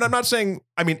different." And I'm not saying.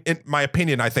 I mean, in my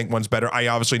opinion, I think one's better. I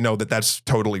obviously know that that's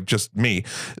totally just me.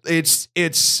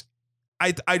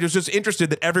 I was just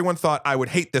interested that everyone thought I would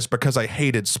hate this because I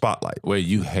hated Spotlight. Wait,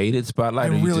 you hated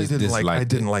Spotlight? I or you really just didn't like. I disliked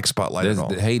didn't it? like Spotlight at all.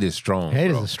 The hate is strong. Hate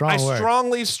bro. is a strong I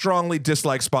word. strongly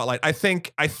dislike Spotlight. I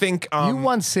think. You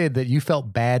once said that you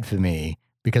felt bad for me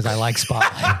because I like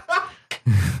Spotlight.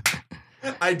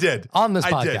 I did On this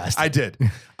podcast. I did.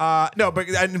 No, but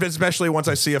and especially once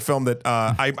I see a film that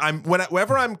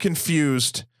whenever I'm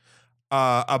confused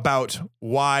about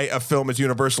why a film is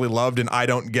universally loved and I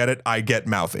don't get it, I get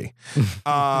mouthy.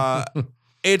 But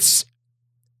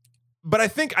I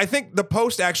think The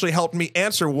Post actually helped me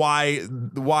answer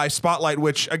why Spotlight,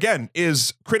 which again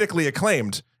is critically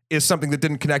acclaimed, is something that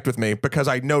didn't connect with me because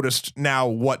I noticed now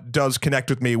what does connect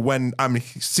with me when I'm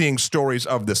seeing stories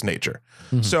of this nature.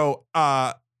 So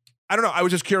I don't know. I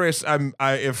was just curious.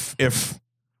 If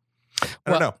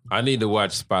I don't know. I need to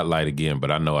watch Spotlight again,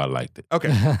 but I know I liked it.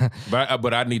 Okay.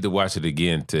 But I need to watch it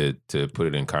again to put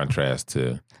it in contrast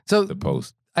to So The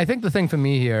Post. I think the thing for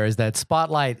me here is that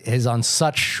Spotlight is on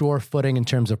such sure footing in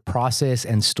terms of process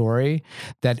and story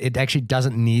that it actually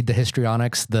doesn't need the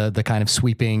histrionics, the kind of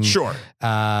sweeping. Sure.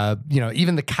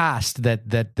 Even the cast that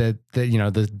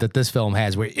this film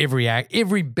has, where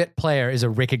every bit player is a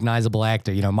recognizable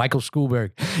actor. You know, Michael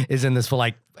Stuhlbarg is in this for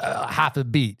like half a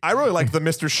beat. I really like the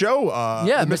Mr. Show.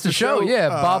 Yeah, Mr. Show. Yeah,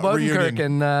 Bob Odenkirk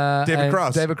reunion. and David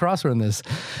Cross. David Cross were in this.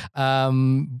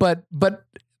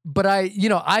 But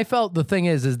I felt the thing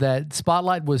is that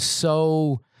Spotlight was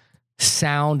so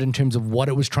sound in terms of what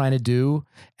it was trying to do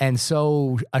and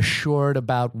so assured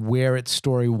about where its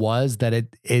story was that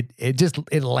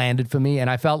it landed for me. And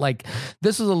I felt like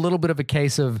this was a little bit of a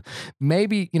case of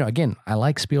maybe, again, I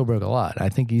like Spielberg a lot. I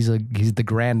think he's a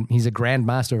grand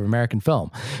master of American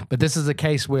film. But this is a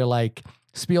case where like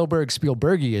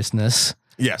Spielbergiousness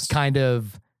Yes. kind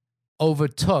of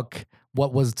overtook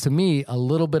what was to me a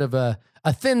little bit of a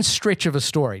thin stretch of a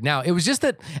story. Now, it was just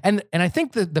that, and I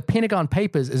think the Pentagon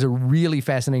Papers is a really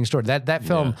fascinating story. That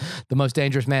film, The Most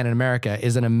Dangerous Man in America,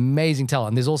 is an amazing tell.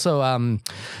 And there's also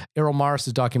Errol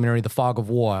Morris's documentary, The Fog of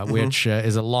War, which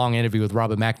is a long interview with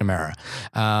Robert McNamara.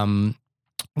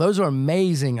 Those are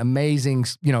amazing,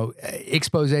 exposés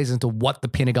into what the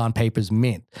Pentagon Papers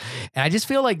meant. And I just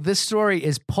feel like this story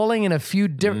is pulling in a few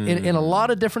in a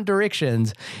lot of different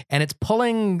directions, and it's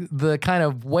pulling the kind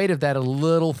of weight of that a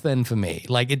little thin for me.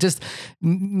 Like, it just,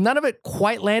 none of it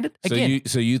quite landed. Again,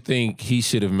 So you think he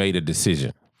should have made a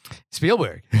decision?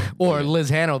 Spielberg or Liz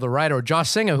Hannah, the writer, or Josh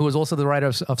Singer, who was also the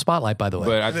writer of Spotlight, by the way.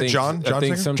 But I Is it think John I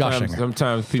think Singer?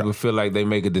 sometimes people feel like they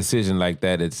make a decision like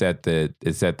that. It's at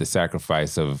the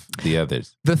sacrifice of the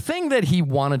others. The thing that he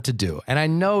wanted to do, and I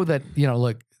know that,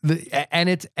 look,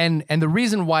 and the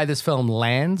reason why this film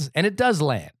lands, and it does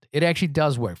land, it actually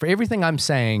does work. For everything I'm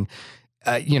saying,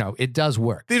 it does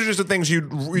work. These are just the things you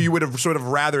would have sort of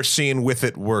rather seen with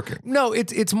it working. No,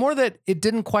 it's more that it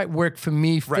didn't quite work for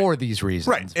me for these reasons.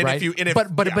 Right. And right? if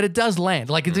but it does land.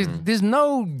 Like, there's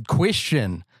no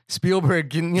question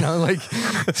Spielberg can,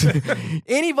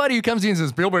 anybody who comes in and says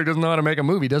Spielberg doesn't know how to make a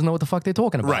movie doesn't know what the fuck they're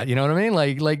talking about. Right. You know what I mean?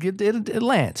 Like it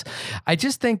lands. I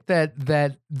just think that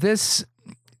this,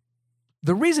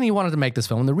 the reason he wanted to make this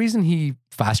film, the reason he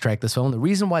fast-tracked this film, the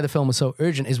reason why the film was so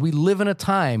urgent is we live in a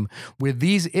time where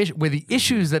where the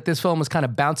issues that this film is kind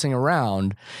of bouncing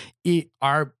around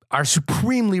are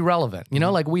supremely relevant.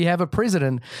 Like, we have a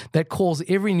president that calls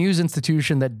every news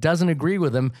institution that doesn't agree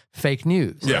with him fake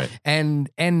news. Yeah.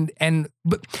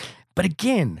 But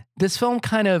again, this film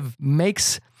kind of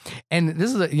makes, and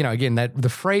this is again, that the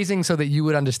phrasing so that you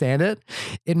would understand it,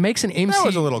 it makes an MCU. That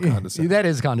was a little condescending. That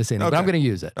is condescending, but I'm going to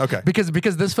use it. Okay.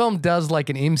 Because this film does like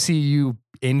an MCU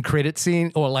in credit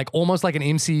scene, or like almost like an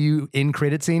MCU in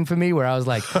credit scene for me, where I was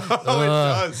like, Oh, it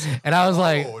does. and I was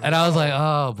like, Oh, I was like,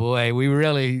 oh boy, we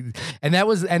really, and that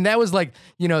was like,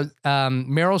 Meryl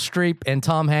Streep and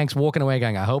Tom Hanks walking away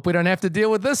going, I hope we don't have to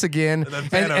deal with this again. And then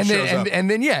Thanos shows up. and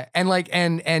then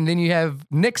and then you have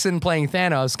Nixon playing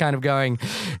Thanos, kind of going,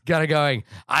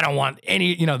 I don't want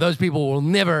any, those people will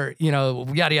never,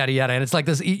 yada yada yada, and it's like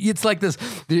this,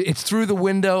 it's through the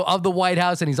window of the White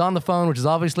House, and he's on the phone, which is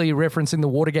obviously referencing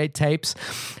the Watergate tapes,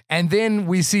 and then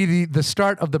we see the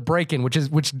start of the break-in, which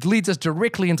leads us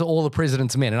directly into All the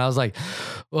President's Men, and I was like,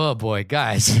 oh boy,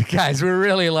 guys, we're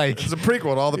really like, It's a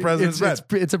prequel to All the President's Men.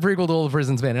 it's a prequel to All the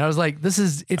President's Men, and I was like,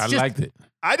 I liked it.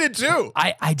 I did too.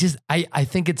 I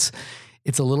think it's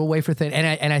a little wafer thin,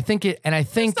 and I think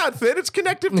It's not thin. It's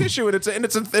connective tissue, and it's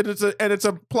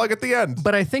a plug at the end.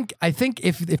 But I think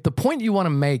if the point you want to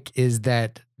make is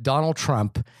that Donald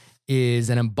Trump is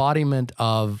an embodiment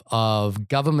of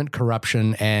government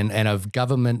corruption and of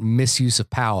government misuse of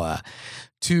power,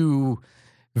 to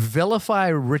vilify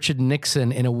Richard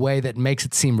Nixon in a way that makes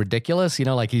it seem ridiculous,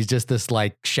 like he's just this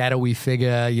like shadowy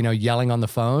figure, yelling on the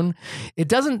phone.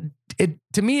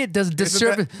 To me, it does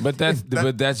disservice. But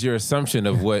that's your assumption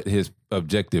of what his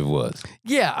objective was.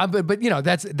 Yeah, but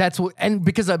that's what, and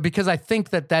because I think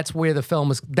that's where the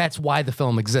film is. That's why the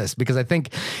film exists. Because I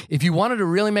think if you wanted to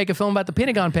really make a film about the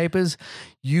Pentagon Papers,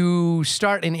 you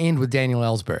start and end with Daniel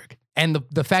Ellsberg. And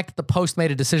the fact that the Post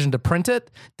made a decision to print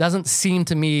it doesn't seem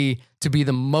to me to be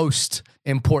the most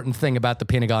important thing about the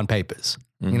Pentagon Papers.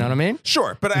 You know what I mean?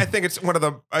 Sure, but I think it's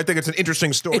an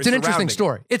interesting story. It's an interesting surrounding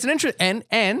story. It's an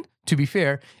and to be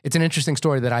fair, it's an interesting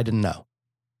story that I didn't know.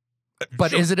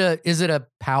 But Sure. is it a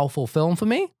powerful film for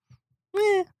me?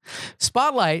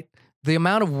 Spotlight, the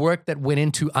amount of work that went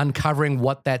into uncovering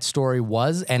what that story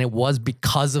was, and it was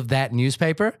because of that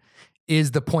newspaper,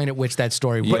 is the point at which that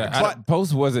story was. The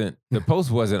Post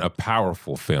wasn't a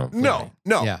powerful film. for me. No.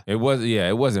 Yeah. It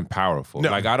wasn't powerful.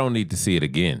 No. Like, I don't need to see it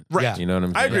again. Right. Yeah. You know what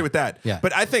I'm saying? I agree with that. Yeah.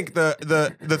 But I think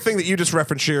the thing that you just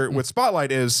referenced here with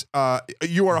Spotlight is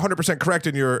you are 100% correct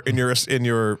in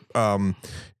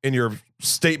your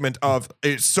statement of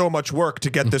it's so much work to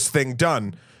get this thing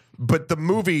done, but the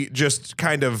movie just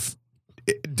kind of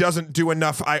doesn't do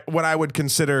enough. What I would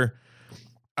consider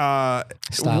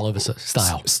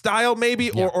style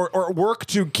maybe, Yeah. or work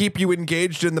to keep you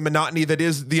engaged in the monotony that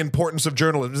is the importance of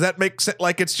journalism. Does that make sense?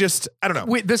 Like, it's just, I don't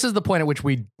know. This is the point at which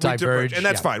we diverge, and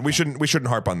that's Yeah. fine. We shouldn't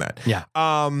harp on that. Yeah.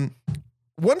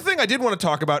 One thing I did want to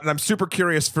talk about, and I'm super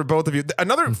curious for both of you,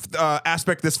 another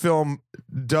aspect this film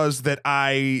does that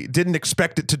I didn't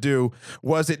expect it to do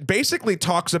was it basically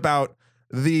talks about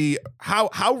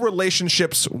how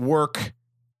relationships work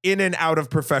in and out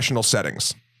of professional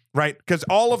settings, right? Because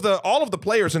all of the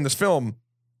players in this film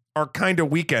are kind of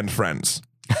weekend friends.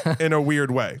 in a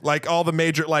weird way. Like all the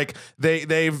major, like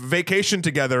they've vacationed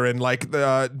together, and like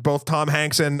both Tom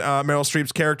Hanks and Meryl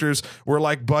Streep's characters were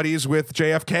like buddies with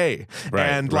JFK, Right,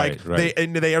 and right, like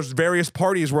they have various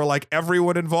parties where like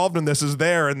everyone involved in this is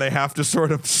there, and they have to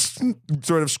sort of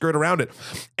skirt around it.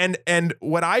 And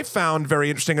what I found very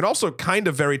interesting, and also kind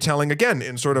of very telling, again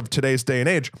in sort of today's day and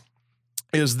age,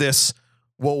 is this.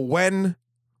 Well, when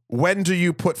do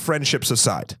you put friendships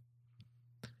aside?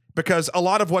 Because a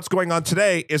lot of what's going on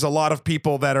today is a lot of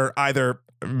people that are either,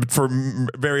 for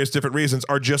various different reasons,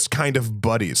 are just kind of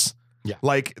buddies. Yeah.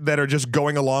 Like, that are just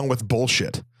going along with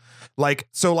bullshit. Like,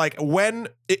 so like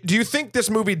do you think this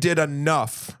movie did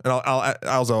enough? And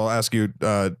I'll ask you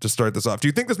to start this off. Do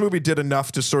you think this movie did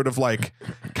enough to sort of like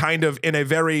kind of in a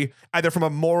very, either from a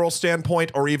moral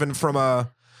standpoint or even from a,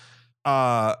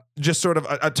 just sort of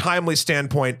a timely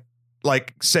standpoint,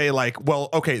 like say like, well,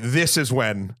 okay, this is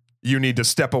when you need to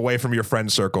step away from your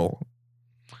friend circle?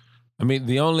 I mean,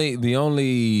 the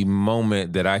only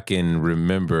moment that I can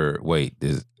remember. Wait,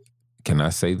 can I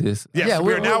say this? Yes, Yeah,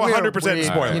 we're now 100%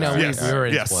 spoilers. You know, yes. we're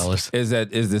in Yes. spoilers.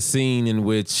 Is the scene in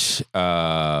which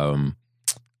Catherine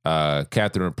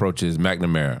approaches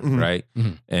McNamara, right?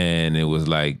 Mhm. And it was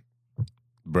like,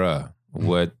 bruh,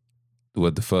 what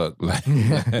the fuck? Like,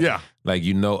 Yeah. like,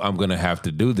 I'm gonna have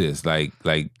to do this. Like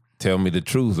tell me the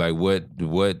truth. Like what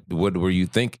were you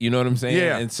think? You know what I'm saying?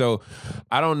 Yeah. And so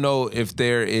I don't know if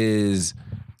there is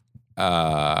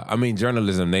I mean,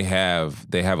 journalism, they have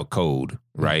a code,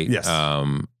 right? Yes.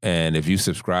 And if you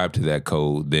subscribe to that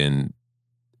code, then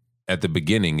at the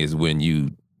beginning is when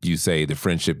you say the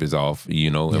friendship is off, and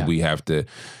Yeah. we have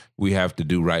to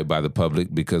do right by the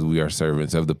public because we are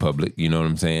servants of the public, you know what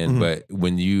I'm saying? Mhm. But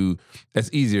that's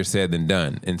easier said than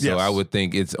done. And so Yes. I would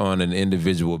think it's on an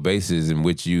individual basis in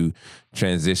which you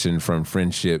transition from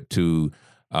friendship to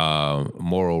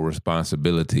moral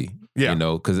responsibility. Yeah.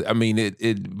 Because I mean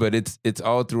but it's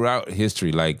all throughout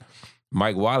history. Like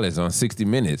Mike Wallace on 60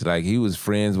 Minutes, like he was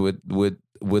friends with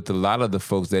a lot of the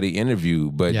folks that he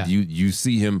interviewed, but Yeah. you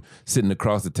see him sitting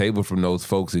across the table from those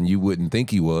folks and you wouldn't think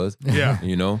he was. Yeah.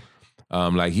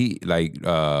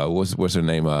 What's her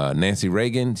name? Nancy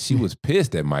Reagan. She was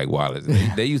pissed at Mike Wallace.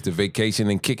 They used to vacation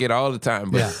and kick it all the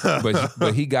time,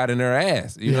 but he got in her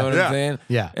ass. You know what Yeah. I'm saying?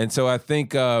 Yeah. And so I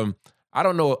think I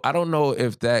don't know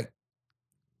if that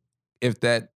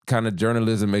kind of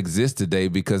journalism exists today,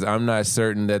 because I'm not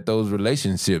certain that those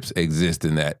relationships exist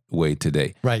in that way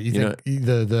today. Right. You think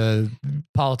the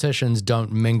politicians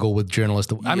don't mingle with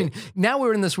journalists? I mean, now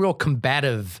we're in this real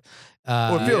combative.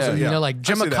 Well, it feels it, yeah. Like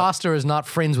Jim I see that. Acosta is not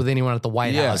friends with anyone at the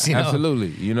White House. You know?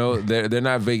 Absolutely. They're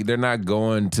not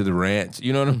going to the ranch.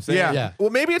 You know what I'm saying? Yeah. Yeah.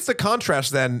 Well, maybe it's the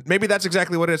contrast then. Maybe that's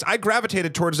exactly what it is. I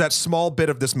gravitated towards that small bit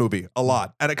of this movie a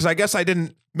lot. And because I guess I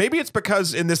didn't, maybe it's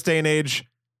because in this day and age,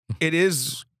 it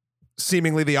is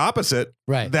seemingly the opposite.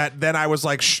 Right. That then I was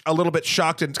like a little bit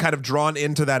shocked and kind of drawn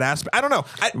into that aspect. I don't know.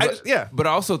 But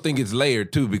I also think it's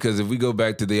layered too, because if we go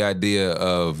back to the idea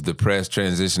of the press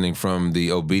transitioning from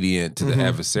the obedient to the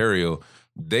adversarial,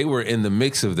 they were in the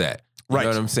mix of that. You Right. know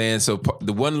what I'm saying? So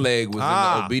the one leg was in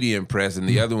the obedient press and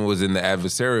the other one was in the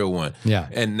adversarial one. Yeah.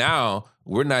 And now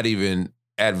we're not even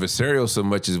adversarial so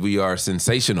much as we are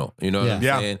sensational. You know what I'm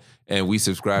Yeah. saying? And we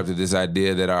subscribe to this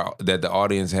idea that the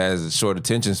audience has short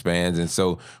attention spans, and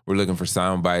so we're looking for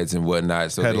sound bites and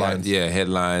whatnot. So Headlines.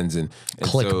 headlines and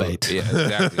Clickbait. So, yeah,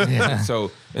 exactly. Yeah.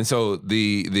 And so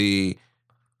the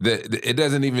it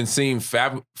doesn't even seem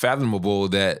fathomable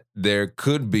that there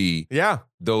could be Yeah.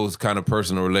 those kind of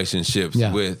personal relationships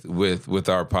Yeah. with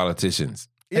our politicians.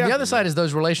 And the other side is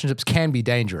those relationships can be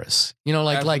dangerous.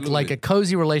 Like Absolutely. a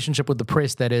cozy relationship with the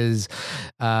press that is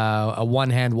a one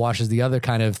hand washes the other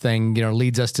kind of thing.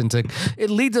 Leads us into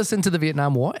the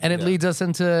Vietnam War, and it leads us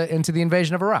into the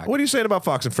invasion of Iraq. What are you saying about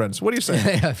Fox and Friends? What are you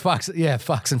saying? Fox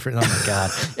and Friends. Oh my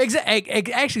God!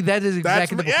 Actually, that is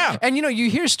exactly. yeah. And you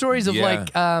hear stories of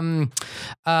like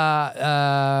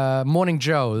Morning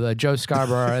Joe, Joe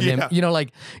Scarborough, and then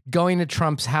like going to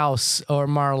Trump's house or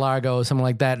Mar-a-Lago or something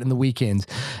like that in the weekends.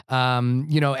 And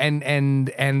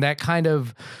that kind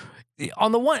of,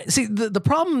 on the one, see the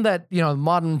problem that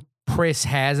modern press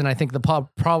has, and I think the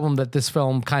problem that this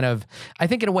film kind of, I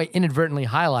think in a way inadvertently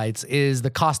highlights, is the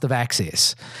cost of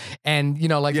access. And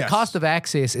the cost of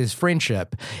access is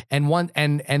friendship, and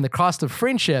the cost of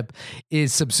friendship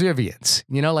is subservience.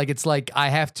 It's like I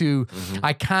have to,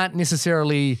 I can't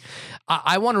necessarily,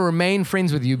 I want to remain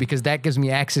friends with you because that gives me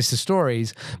access to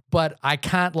stories, but I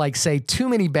can't say too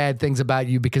many bad things about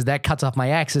you because that cuts off my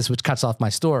access, which cuts off my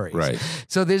stories. Right.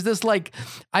 So there's this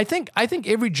I think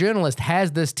every journalist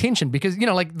has this tension tension because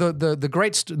like the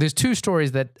great there's two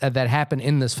stories that happen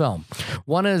in this film.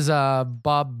 One is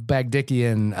Bob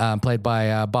Bagdickian, played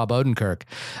by Bob Odenkirk.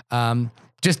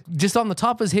 Just on the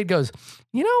top of his head goes,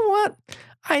 you know what?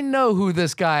 I know who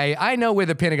this guy, I know where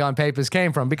the Pentagon Papers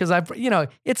came from because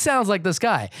it sounds like this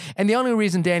guy. And the only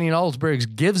reason Daniel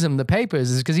Ellsberg gives him the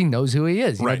papers is because he knows who he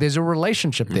is. You know, there's a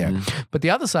relationship there. But the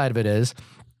other side of it is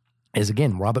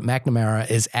again, Robert McNamara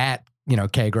is at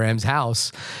Kay Graham's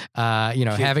house,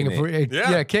 having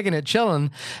kicking it,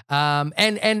 chilling.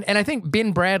 And I think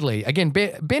Ben Bradley, again,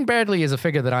 Ben Bradley is a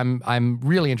figure that I'm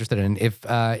really interested in.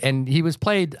 And he was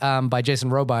played by Jason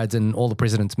Robards in All the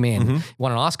President's Men. He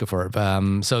won an Oscar for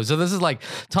it. So this is like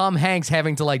Tom Hanks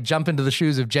having to like jump into the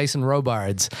shoes of Jason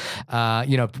Robards,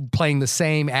 playing the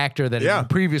same actor that had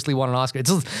previously won an Oscar.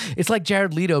 It's like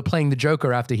Jared Leto playing the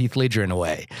Joker after Heath Ledger in a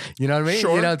way. You know what I mean?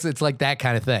 Sure. It's like that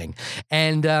kind of thing.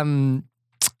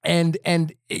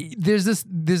 And there's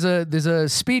a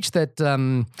speech that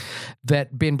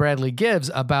Ben Bradley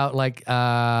gives about like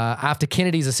after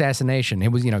Kennedy's assassination.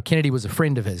 It was Kennedy was a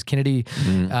friend of his. Kennedy,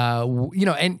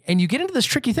 and you get into this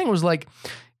tricky thing. It was like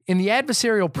in the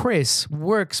adversarial press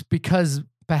works because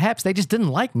perhaps they just didn't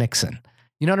like Nixon.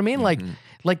 You know what I mean?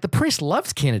 Like the press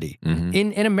loves Kennedy.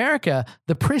 In America,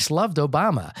 the press loved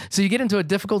Obama. So you get into a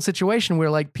difficult situation where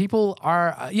like people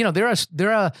are, there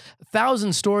are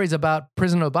 1,000 stories about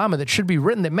President Obama that should be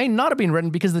written that may not have been written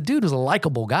because the dude was a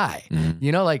likable guy.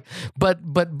 But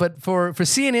for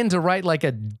CNN to write like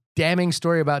a damning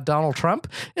story about Donald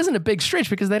Trump isn't a big stretch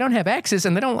because they don't have access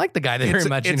and they don't like the guy very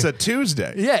much. It's a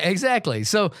Tuesday. Yeah, exactly.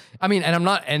 So, I mean,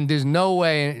 and there's no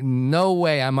way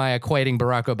am I equating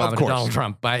Barack Obama to Donald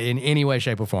Trump in any way,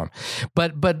 shape, or form.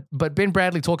 But Ben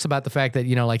Bradley talks about the fact that,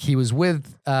 like he was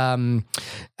with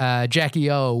Jackie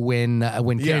O when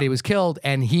Kennedy was killed,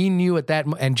 and he knew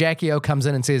and Jackie O comes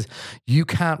in and says, you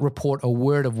can't report a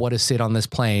word of what is said on this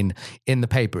plane in the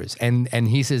papers. And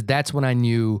he says, that's when I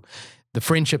knew the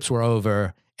friendships were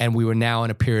over, and we were now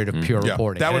in a period of pure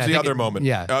reporting. That was the other moment.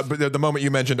 Yeah. But the moment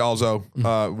you mentioned also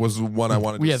was one I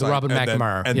wanted to cite. The Robert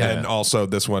McNamara. And then also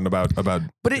this one about.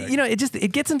 But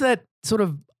it gets into that sort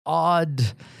of odd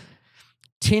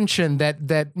tension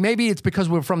that maybe it's because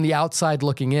we're from the outside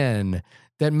looking in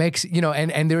that makes,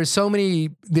 and there's so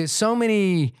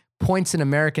many points in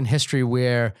American history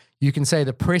where you can say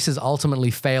the press has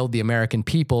ultimately failed the American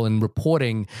people in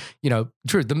reporting,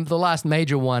 true. The last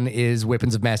major one is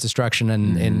weapons of mass destruction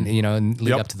and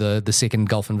lead up to the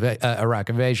second Iraq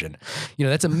invasion.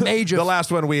 That's a major. The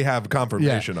last one we have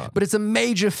confirmation on. But it's a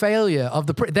major failure of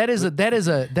the press. That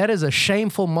is a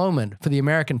shameful moment for the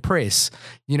American press,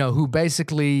 who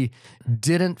basically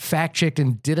didn't fact check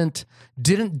and didn't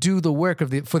do the work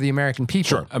for the American people.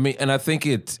 Sure. I mean, and I think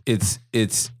it's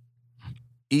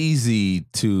easy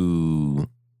to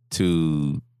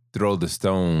throw the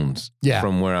stones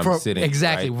from where I'm sitting.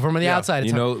 Exactly. Right? From the outside.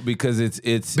 Because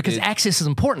it's access is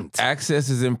important. Access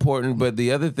is important, but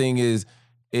the other thing is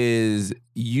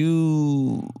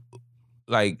you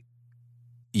like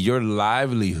your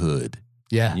livelihood.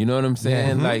 Yeah. You know what I'm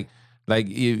saying? Mm-hmm. Like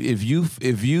if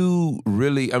you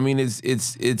really, I mean,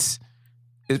 it's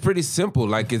pretty simple.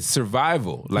 Like it's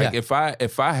survival. Like if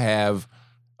I have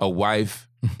a wife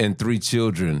and 3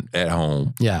 children at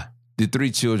home. Yeah. The 3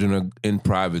 children are in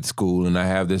private school, and I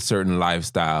have this certain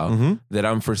lifestyle that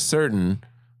I'm for certain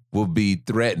will be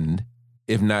threatened,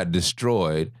 if not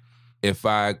destroyed, if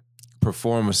I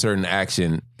perform a certain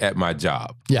action at my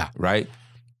job. Yeah. Right?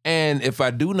 And if I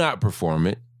do not perform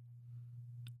it,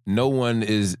 no one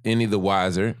is any the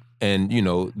wiser. And,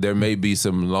 there may be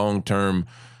some long-term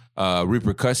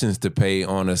repercussions to pay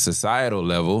on a societal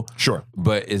level. Sure.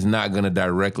 But it's not going to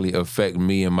directly affect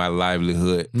me and my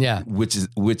livelihood. Yeah. Which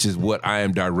is what I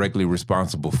am directly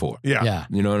responsible for. Yeah. Yeah.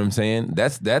 You know what I'm saying?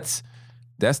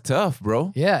 That's tough,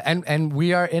 bro. Yeah, and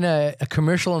we are in a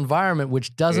commercial environment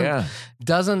which doesn't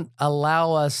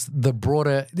allow us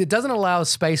it doesn't allow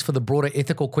space for the broader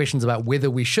ethical questions about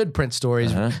whether we should print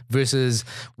stories versus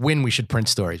when we should print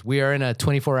stories. We are in a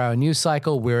 24-hour news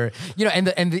cycle where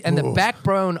the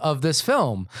backbone of this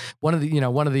film, one of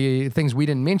the things we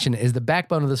didn't mention is the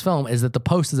backbone of this film is that the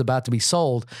Post is about to be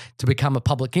sold to become a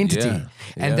public entity.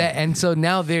 And so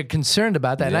now they're concerned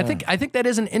about that. And I think that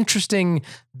is an interesting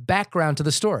background to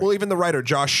the story. Well, even the writer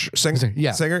Josh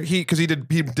Singer, he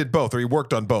did both, or he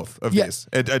worked on both of these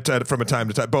from a time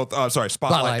to time. Both,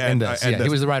 Spotlight and this. He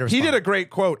was the writer of He Spotlight. did a great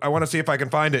quote. I want to see if I can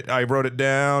find it. I wrote it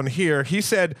down here. He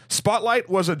said, "Spotlight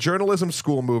was a journalism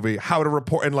school movie, how to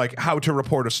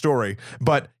report a story."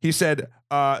 But he said,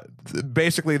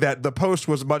 basically that The Post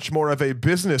was much more of a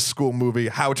business school movie,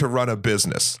 how to run a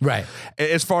business. Right.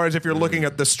 As far as if you're looking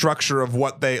at the structure of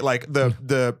what they like,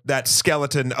 that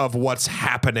skeleton of what's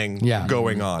happening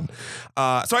going on.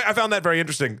 So I found that very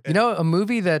interesting. You know, a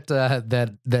movie that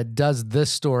does this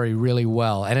story really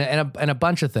well, and a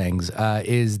bunch of things,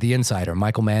 is The Insider,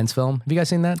 Michael Mann's film. Have you guys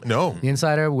seen that? No. The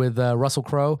Insider with Russell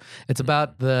Crowe. It's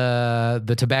about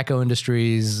the tobacco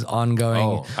industry's ongoing.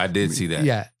 Oh, I did see that.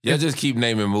 Yeah. Y'all just keep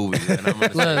naming movies, and I'm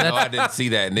gonna say, no, I didn't see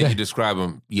that. And then you describe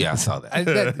them. Yeah, I saw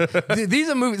that. These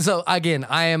are movies. So again,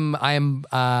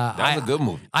 That was a good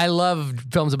movie. I love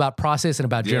films about process and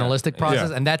about journalistic process,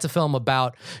 and that's a film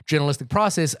about journalistic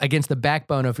process against the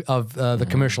backbone of the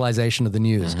commercialization of the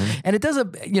news. And it does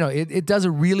it does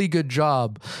a really good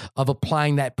job of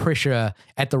applying that pressure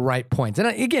at the right points. And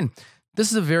again, this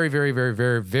is a very, very, very,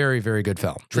 very, very, very good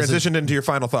film. Transitioned into your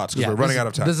final thoughts because we're running out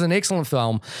of time. This is an excellent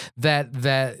film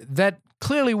that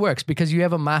clearly works because you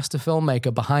have a master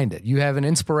filmmaker behind it. You have an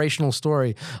inspirational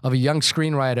story of a young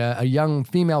screenwriter, a young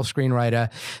female screenwriter,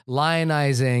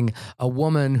 lionizing a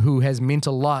woman who has meant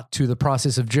a lot to the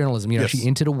process of journalism. You know, she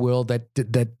entered a world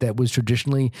that was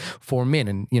traditionally for men,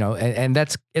 and and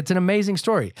it's an amazing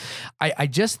story. I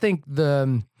just think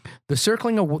the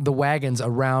circling of the wagons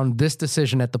around this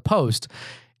decision at the Post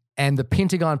and the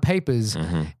Pentagon Papers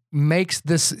makes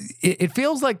this. It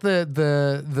feels like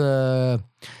the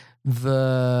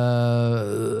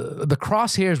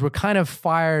crosshairs were kind of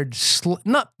fired.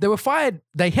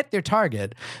 They hit their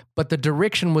target, but the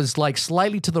direction was like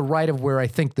slightly to the right of where I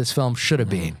think this film should have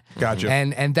been. Gotcha.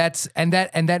 And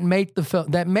that made the film,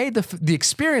 that made the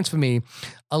experience for me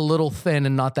a little thin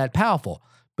and not that powerful.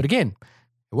 But again,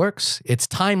 it works. It's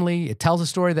timely. It tells a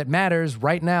story that matters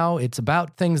right now. It's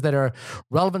about things that are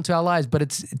relevant to our lives. But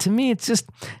it's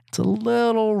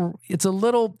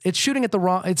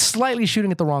slightly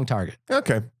shooting at the wrong target.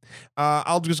 Okay.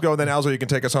 I'll just go then. Alzo, you can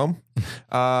take us home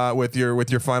with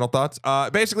your final thoughts.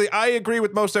 Basically, I agree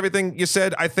with most everything you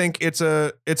said. I think it's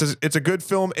a good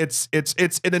film. It's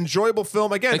an enjoyable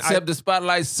film. Again, except the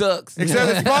spotlight sucks.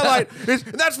 Except the spotlight.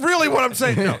 That's really what I'm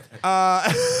saying. No.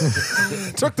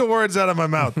 Took the words out of my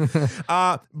mouth.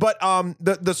 But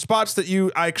the spots that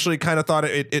you actually kind of thought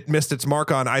it missed its mark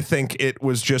on, I think it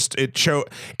was just it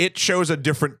shows a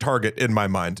different target in my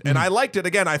mind, and I liked it.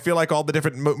 Again, I feel like all the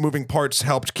different moving parts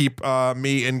helped keep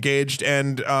me engaged,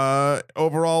 and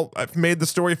overall I've made the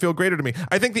story feel greater to me.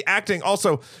 I think the acting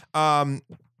also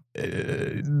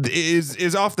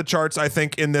is off the charts, I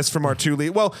think, in this from our two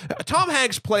lead. Well, Tom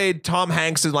Hanks played Tom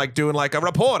Hanks and like doing like a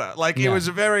reporter. Like it was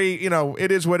very,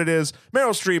 it is what it is.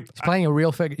 Meryl Streep He's playing a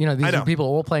real figure. These are people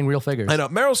all playing real figures. I know.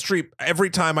 Meryl Streep, every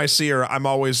time I see her, I'm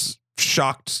always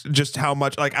shocked just how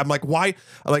much, like, I'm like, why,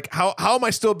 like, how am I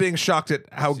still being shocked at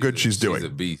how good she's doing? She's a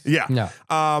beast. Yeah.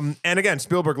 And again,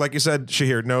 Spielberg, like you said,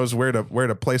 Shahir knows where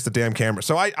to place the damn camera.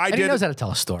 So he knows how to tell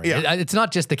a story. Yeah. It's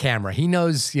not just the camera. He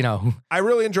knows, I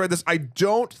really enjoyed this. I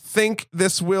don't think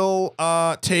this will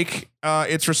take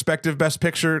its respective Best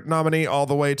Picture nominee all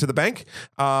the way to the bank,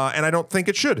 and I don't think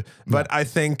it should. But I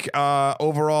think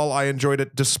overall I enjoyed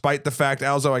it, despite the fact,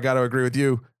 Alzo, I got to agree with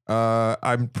you.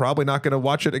 I'm probably not going to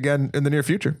watch it again in the near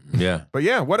future. Yeah. But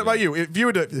yeah, what about you? If you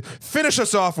were to finish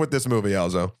us off with this movie,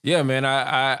 Alzo. Yeah, man,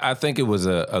 I think it was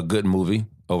a good movie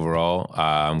overall.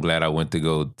 I'm glad I went to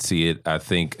go see it. I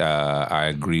think I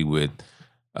agree with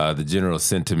the general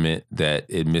sentiment that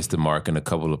it missed the mark in a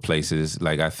couple of places.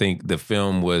 Like, I think the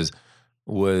film was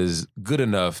good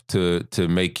enough to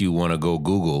make you want to go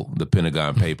Google the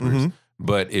Pentagon Papers.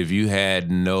 But if you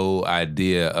had no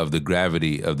idea of the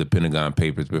gravity of the Pentagon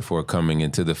Papers before coming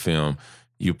into the film,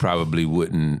 you probably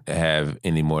wouldn't have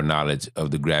any more knowledge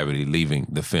of the gravity leaving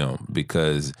the film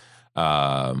because,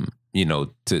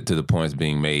 to the points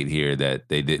being made here that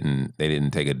they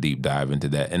didn't take a deep dive into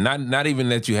that, and not even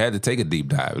that you had to take a deep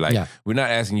dive. Like we're not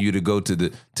asking you to go to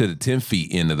the 10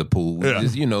 feet end of the pool.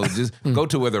 Just go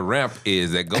to where the ramp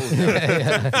is that goes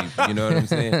down. 10 feet, you know what I'm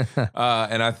saying?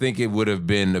 And I think it would have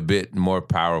been a bit more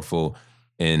powerful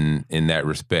in that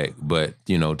respect. But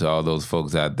to all those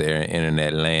folks out there in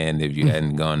internet land, if you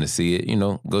hadn't gone to see it,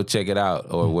 go check it out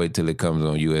or wait till it comes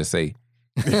on USA.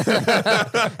 Because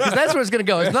that's where it's going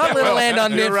to go. It's not Little Land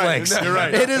on Netflix. You're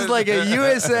right. It is like a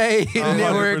USA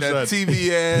network. 100%.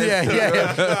 TBS.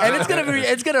 Yeah. And it's gonna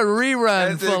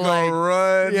rerun It's for gonna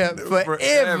run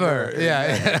forever.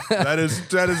 Yeah. That is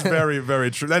very,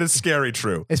 very true. That is scary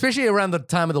true. Especially around the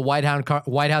time of the White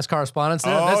House Correspondence.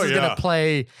 Oh, this is gonna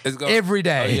play every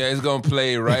day. It's gonna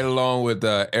play right along with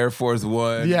Air Force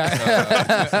One.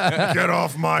 Get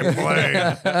off my plane.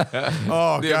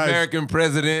 The guys. American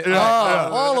president.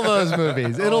 all of those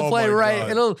movies. It'll Oh play my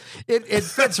right. God. It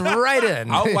fits right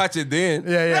in. I'll watch it then.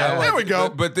 Yeah. I'll watch There we it. go.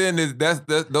 But then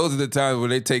those are the times where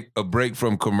they take a break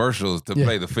from commercials to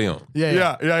play the film.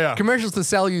 Yeah. Commercials to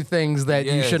sell you things that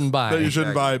you Yes. shouldn't buy. That you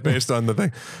shouldn't buy based on the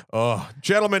thing. Oh,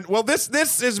 gentlemen. Well, this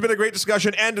has been a great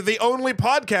discussion and the only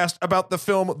podcast about the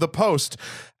film The Post.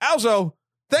 Alzo,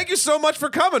 thank you so much for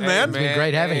coming, man. been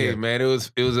great having you. Man, it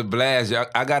was a blast.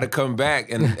 I got to come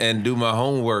back and do my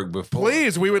homework before.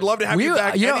 Please, we would love to have you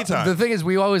back anytime. The thing is,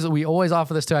 we always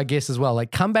offer this to our guests as well.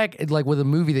 Like, come back like with a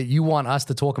movie that you want us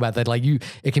to talk about. That like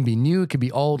it can be new, it can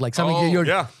be old, like something you're.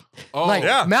 yeah. Like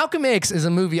yeah. Malcolm X is a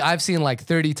movie I've seen like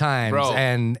 30 times, Bro,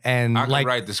 and I like can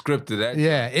write the script to that.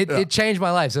 yeah, it changed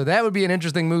my life. So that would be an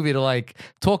interesting movie to like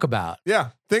talk about. Yeah.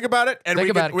 Think about it. And Think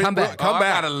we about can, it. Come we'll back. Come I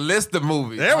back. got a list of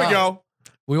movies. There we go.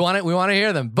 We want to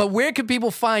hear them. But where can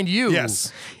people find you?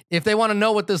 Yes. If they want to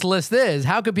know what this list is,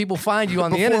 how can people find you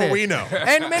on the Before internet? we know.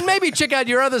 And maybe check out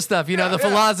your other stuff, the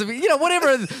philosophy,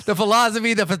 whatever, the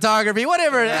philosophy, the photography,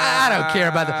 whatever. I don't care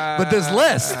about that. But this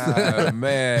list.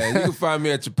 Man, you can find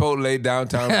me at Chipotle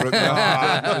downtown Brooklyn.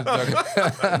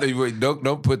 Wait,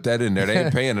 don't put that in there. They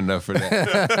ain't paying enough for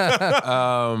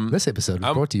that. This episode is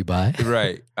brought to you by.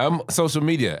 Right. I'm social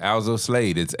media, Alzo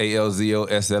Slade. It's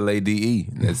ALZOSLADE.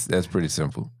 That's pretty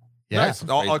simple. Yeah. Nice.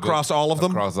 All, Facebook. across all of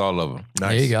them. Across all of them.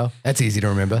 There you go. That's easy to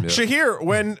remember. Shahir,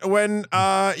 when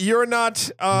you're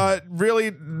not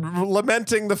really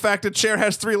lamenting the fact that Cher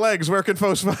has 3 legs, where can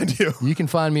folks find you? You can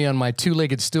find me on my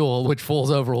 2-legged stool, which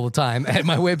falls over all the time, at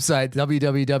my website,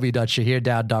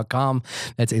 www.shahirdaud.com.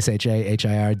 That's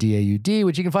SHAHIRDAUD,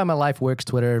 which you can find my life works,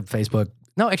 Twitter, Facebook.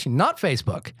 No, actually, not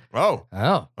Facebook. Oh,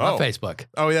 Not Facebook.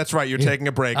 oh, that's right. You're taking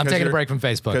a break. I'm taking a break from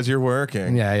Facebook. because you're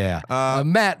working. Yeah.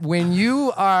 Matt, when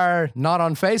you are not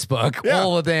on Facebook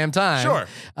all the damn time, Sure.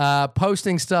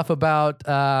 Posting stuff about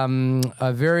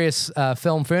various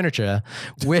film furniture,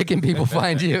 where can people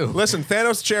find you? Listen,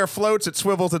 Thanos chair floats, it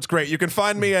swivels, it's great. You can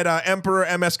find me at Emperor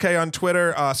MSK on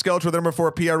Twitter, Skeletor the number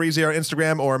 4 PREZ on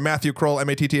Instagram, or Matthew Kroll,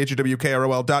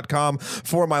 MATTHEWKROL.com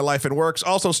for my life and works.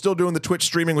 Also, still doing the Twitch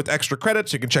streaming with extra credits.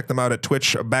 You can check them out at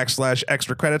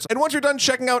Twitch/extra credits. And once you're done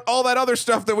checking out all that other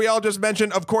stuff that we all just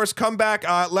mentioned, of course, come back.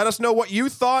 Let us know what you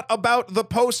thought about The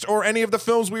Post or any of the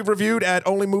films we've reviewed at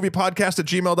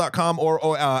onlymoviepodcast@gmail.com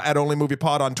or at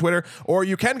onlymoviepod on Twitter. Or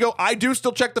you can go, I do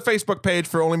still check the Facebook page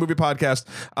for Only Movie Podcast.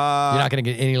 You're not going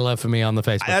to get any love from me on the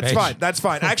Facebook That's page. fine. That's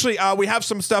fine. Actually, we have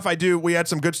some stuff we had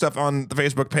some good stuff on the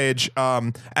Facebook page,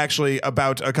 actually,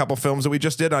 about a couple films that we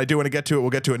just did. I do want to get to it.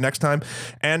 We'll get to it next time.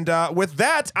 And with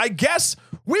that, I guess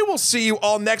we will see you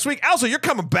all next week. Also, you're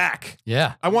coming back.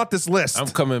 Yeah. I want this list. I'm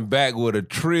coming back with a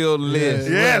trill list.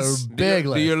 Yes. Big Do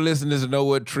list. your listeners know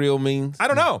what trill means? I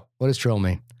don't know. What does troll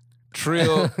mean?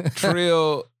 Trill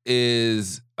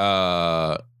is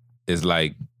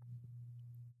like,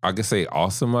 I could say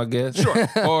awesome, I guess. Sure.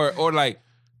 or like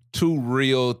too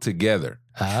real together.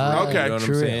 Ah, Okay. You know what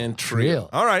I'm saying? Trill.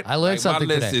 All right. I learned Like, something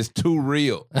my list today. is too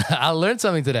real. I learned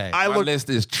something today. I My look list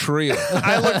is trill.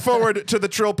 I look forward to the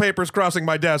Trill papers crossing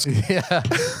my desk. Yeah.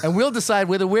 And we'll decide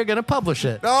whether we're going to publish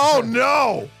it. Oh,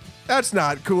 no. That's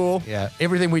not cool. Yeah.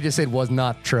 Everything we just said was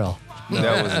not trill.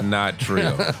 That was not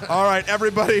trill. All right,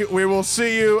 everybody. We will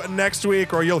see you next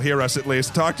week, or you'll hear us at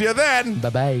least. Talk to you then.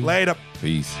 Bye-bye. Later.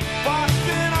 Peace.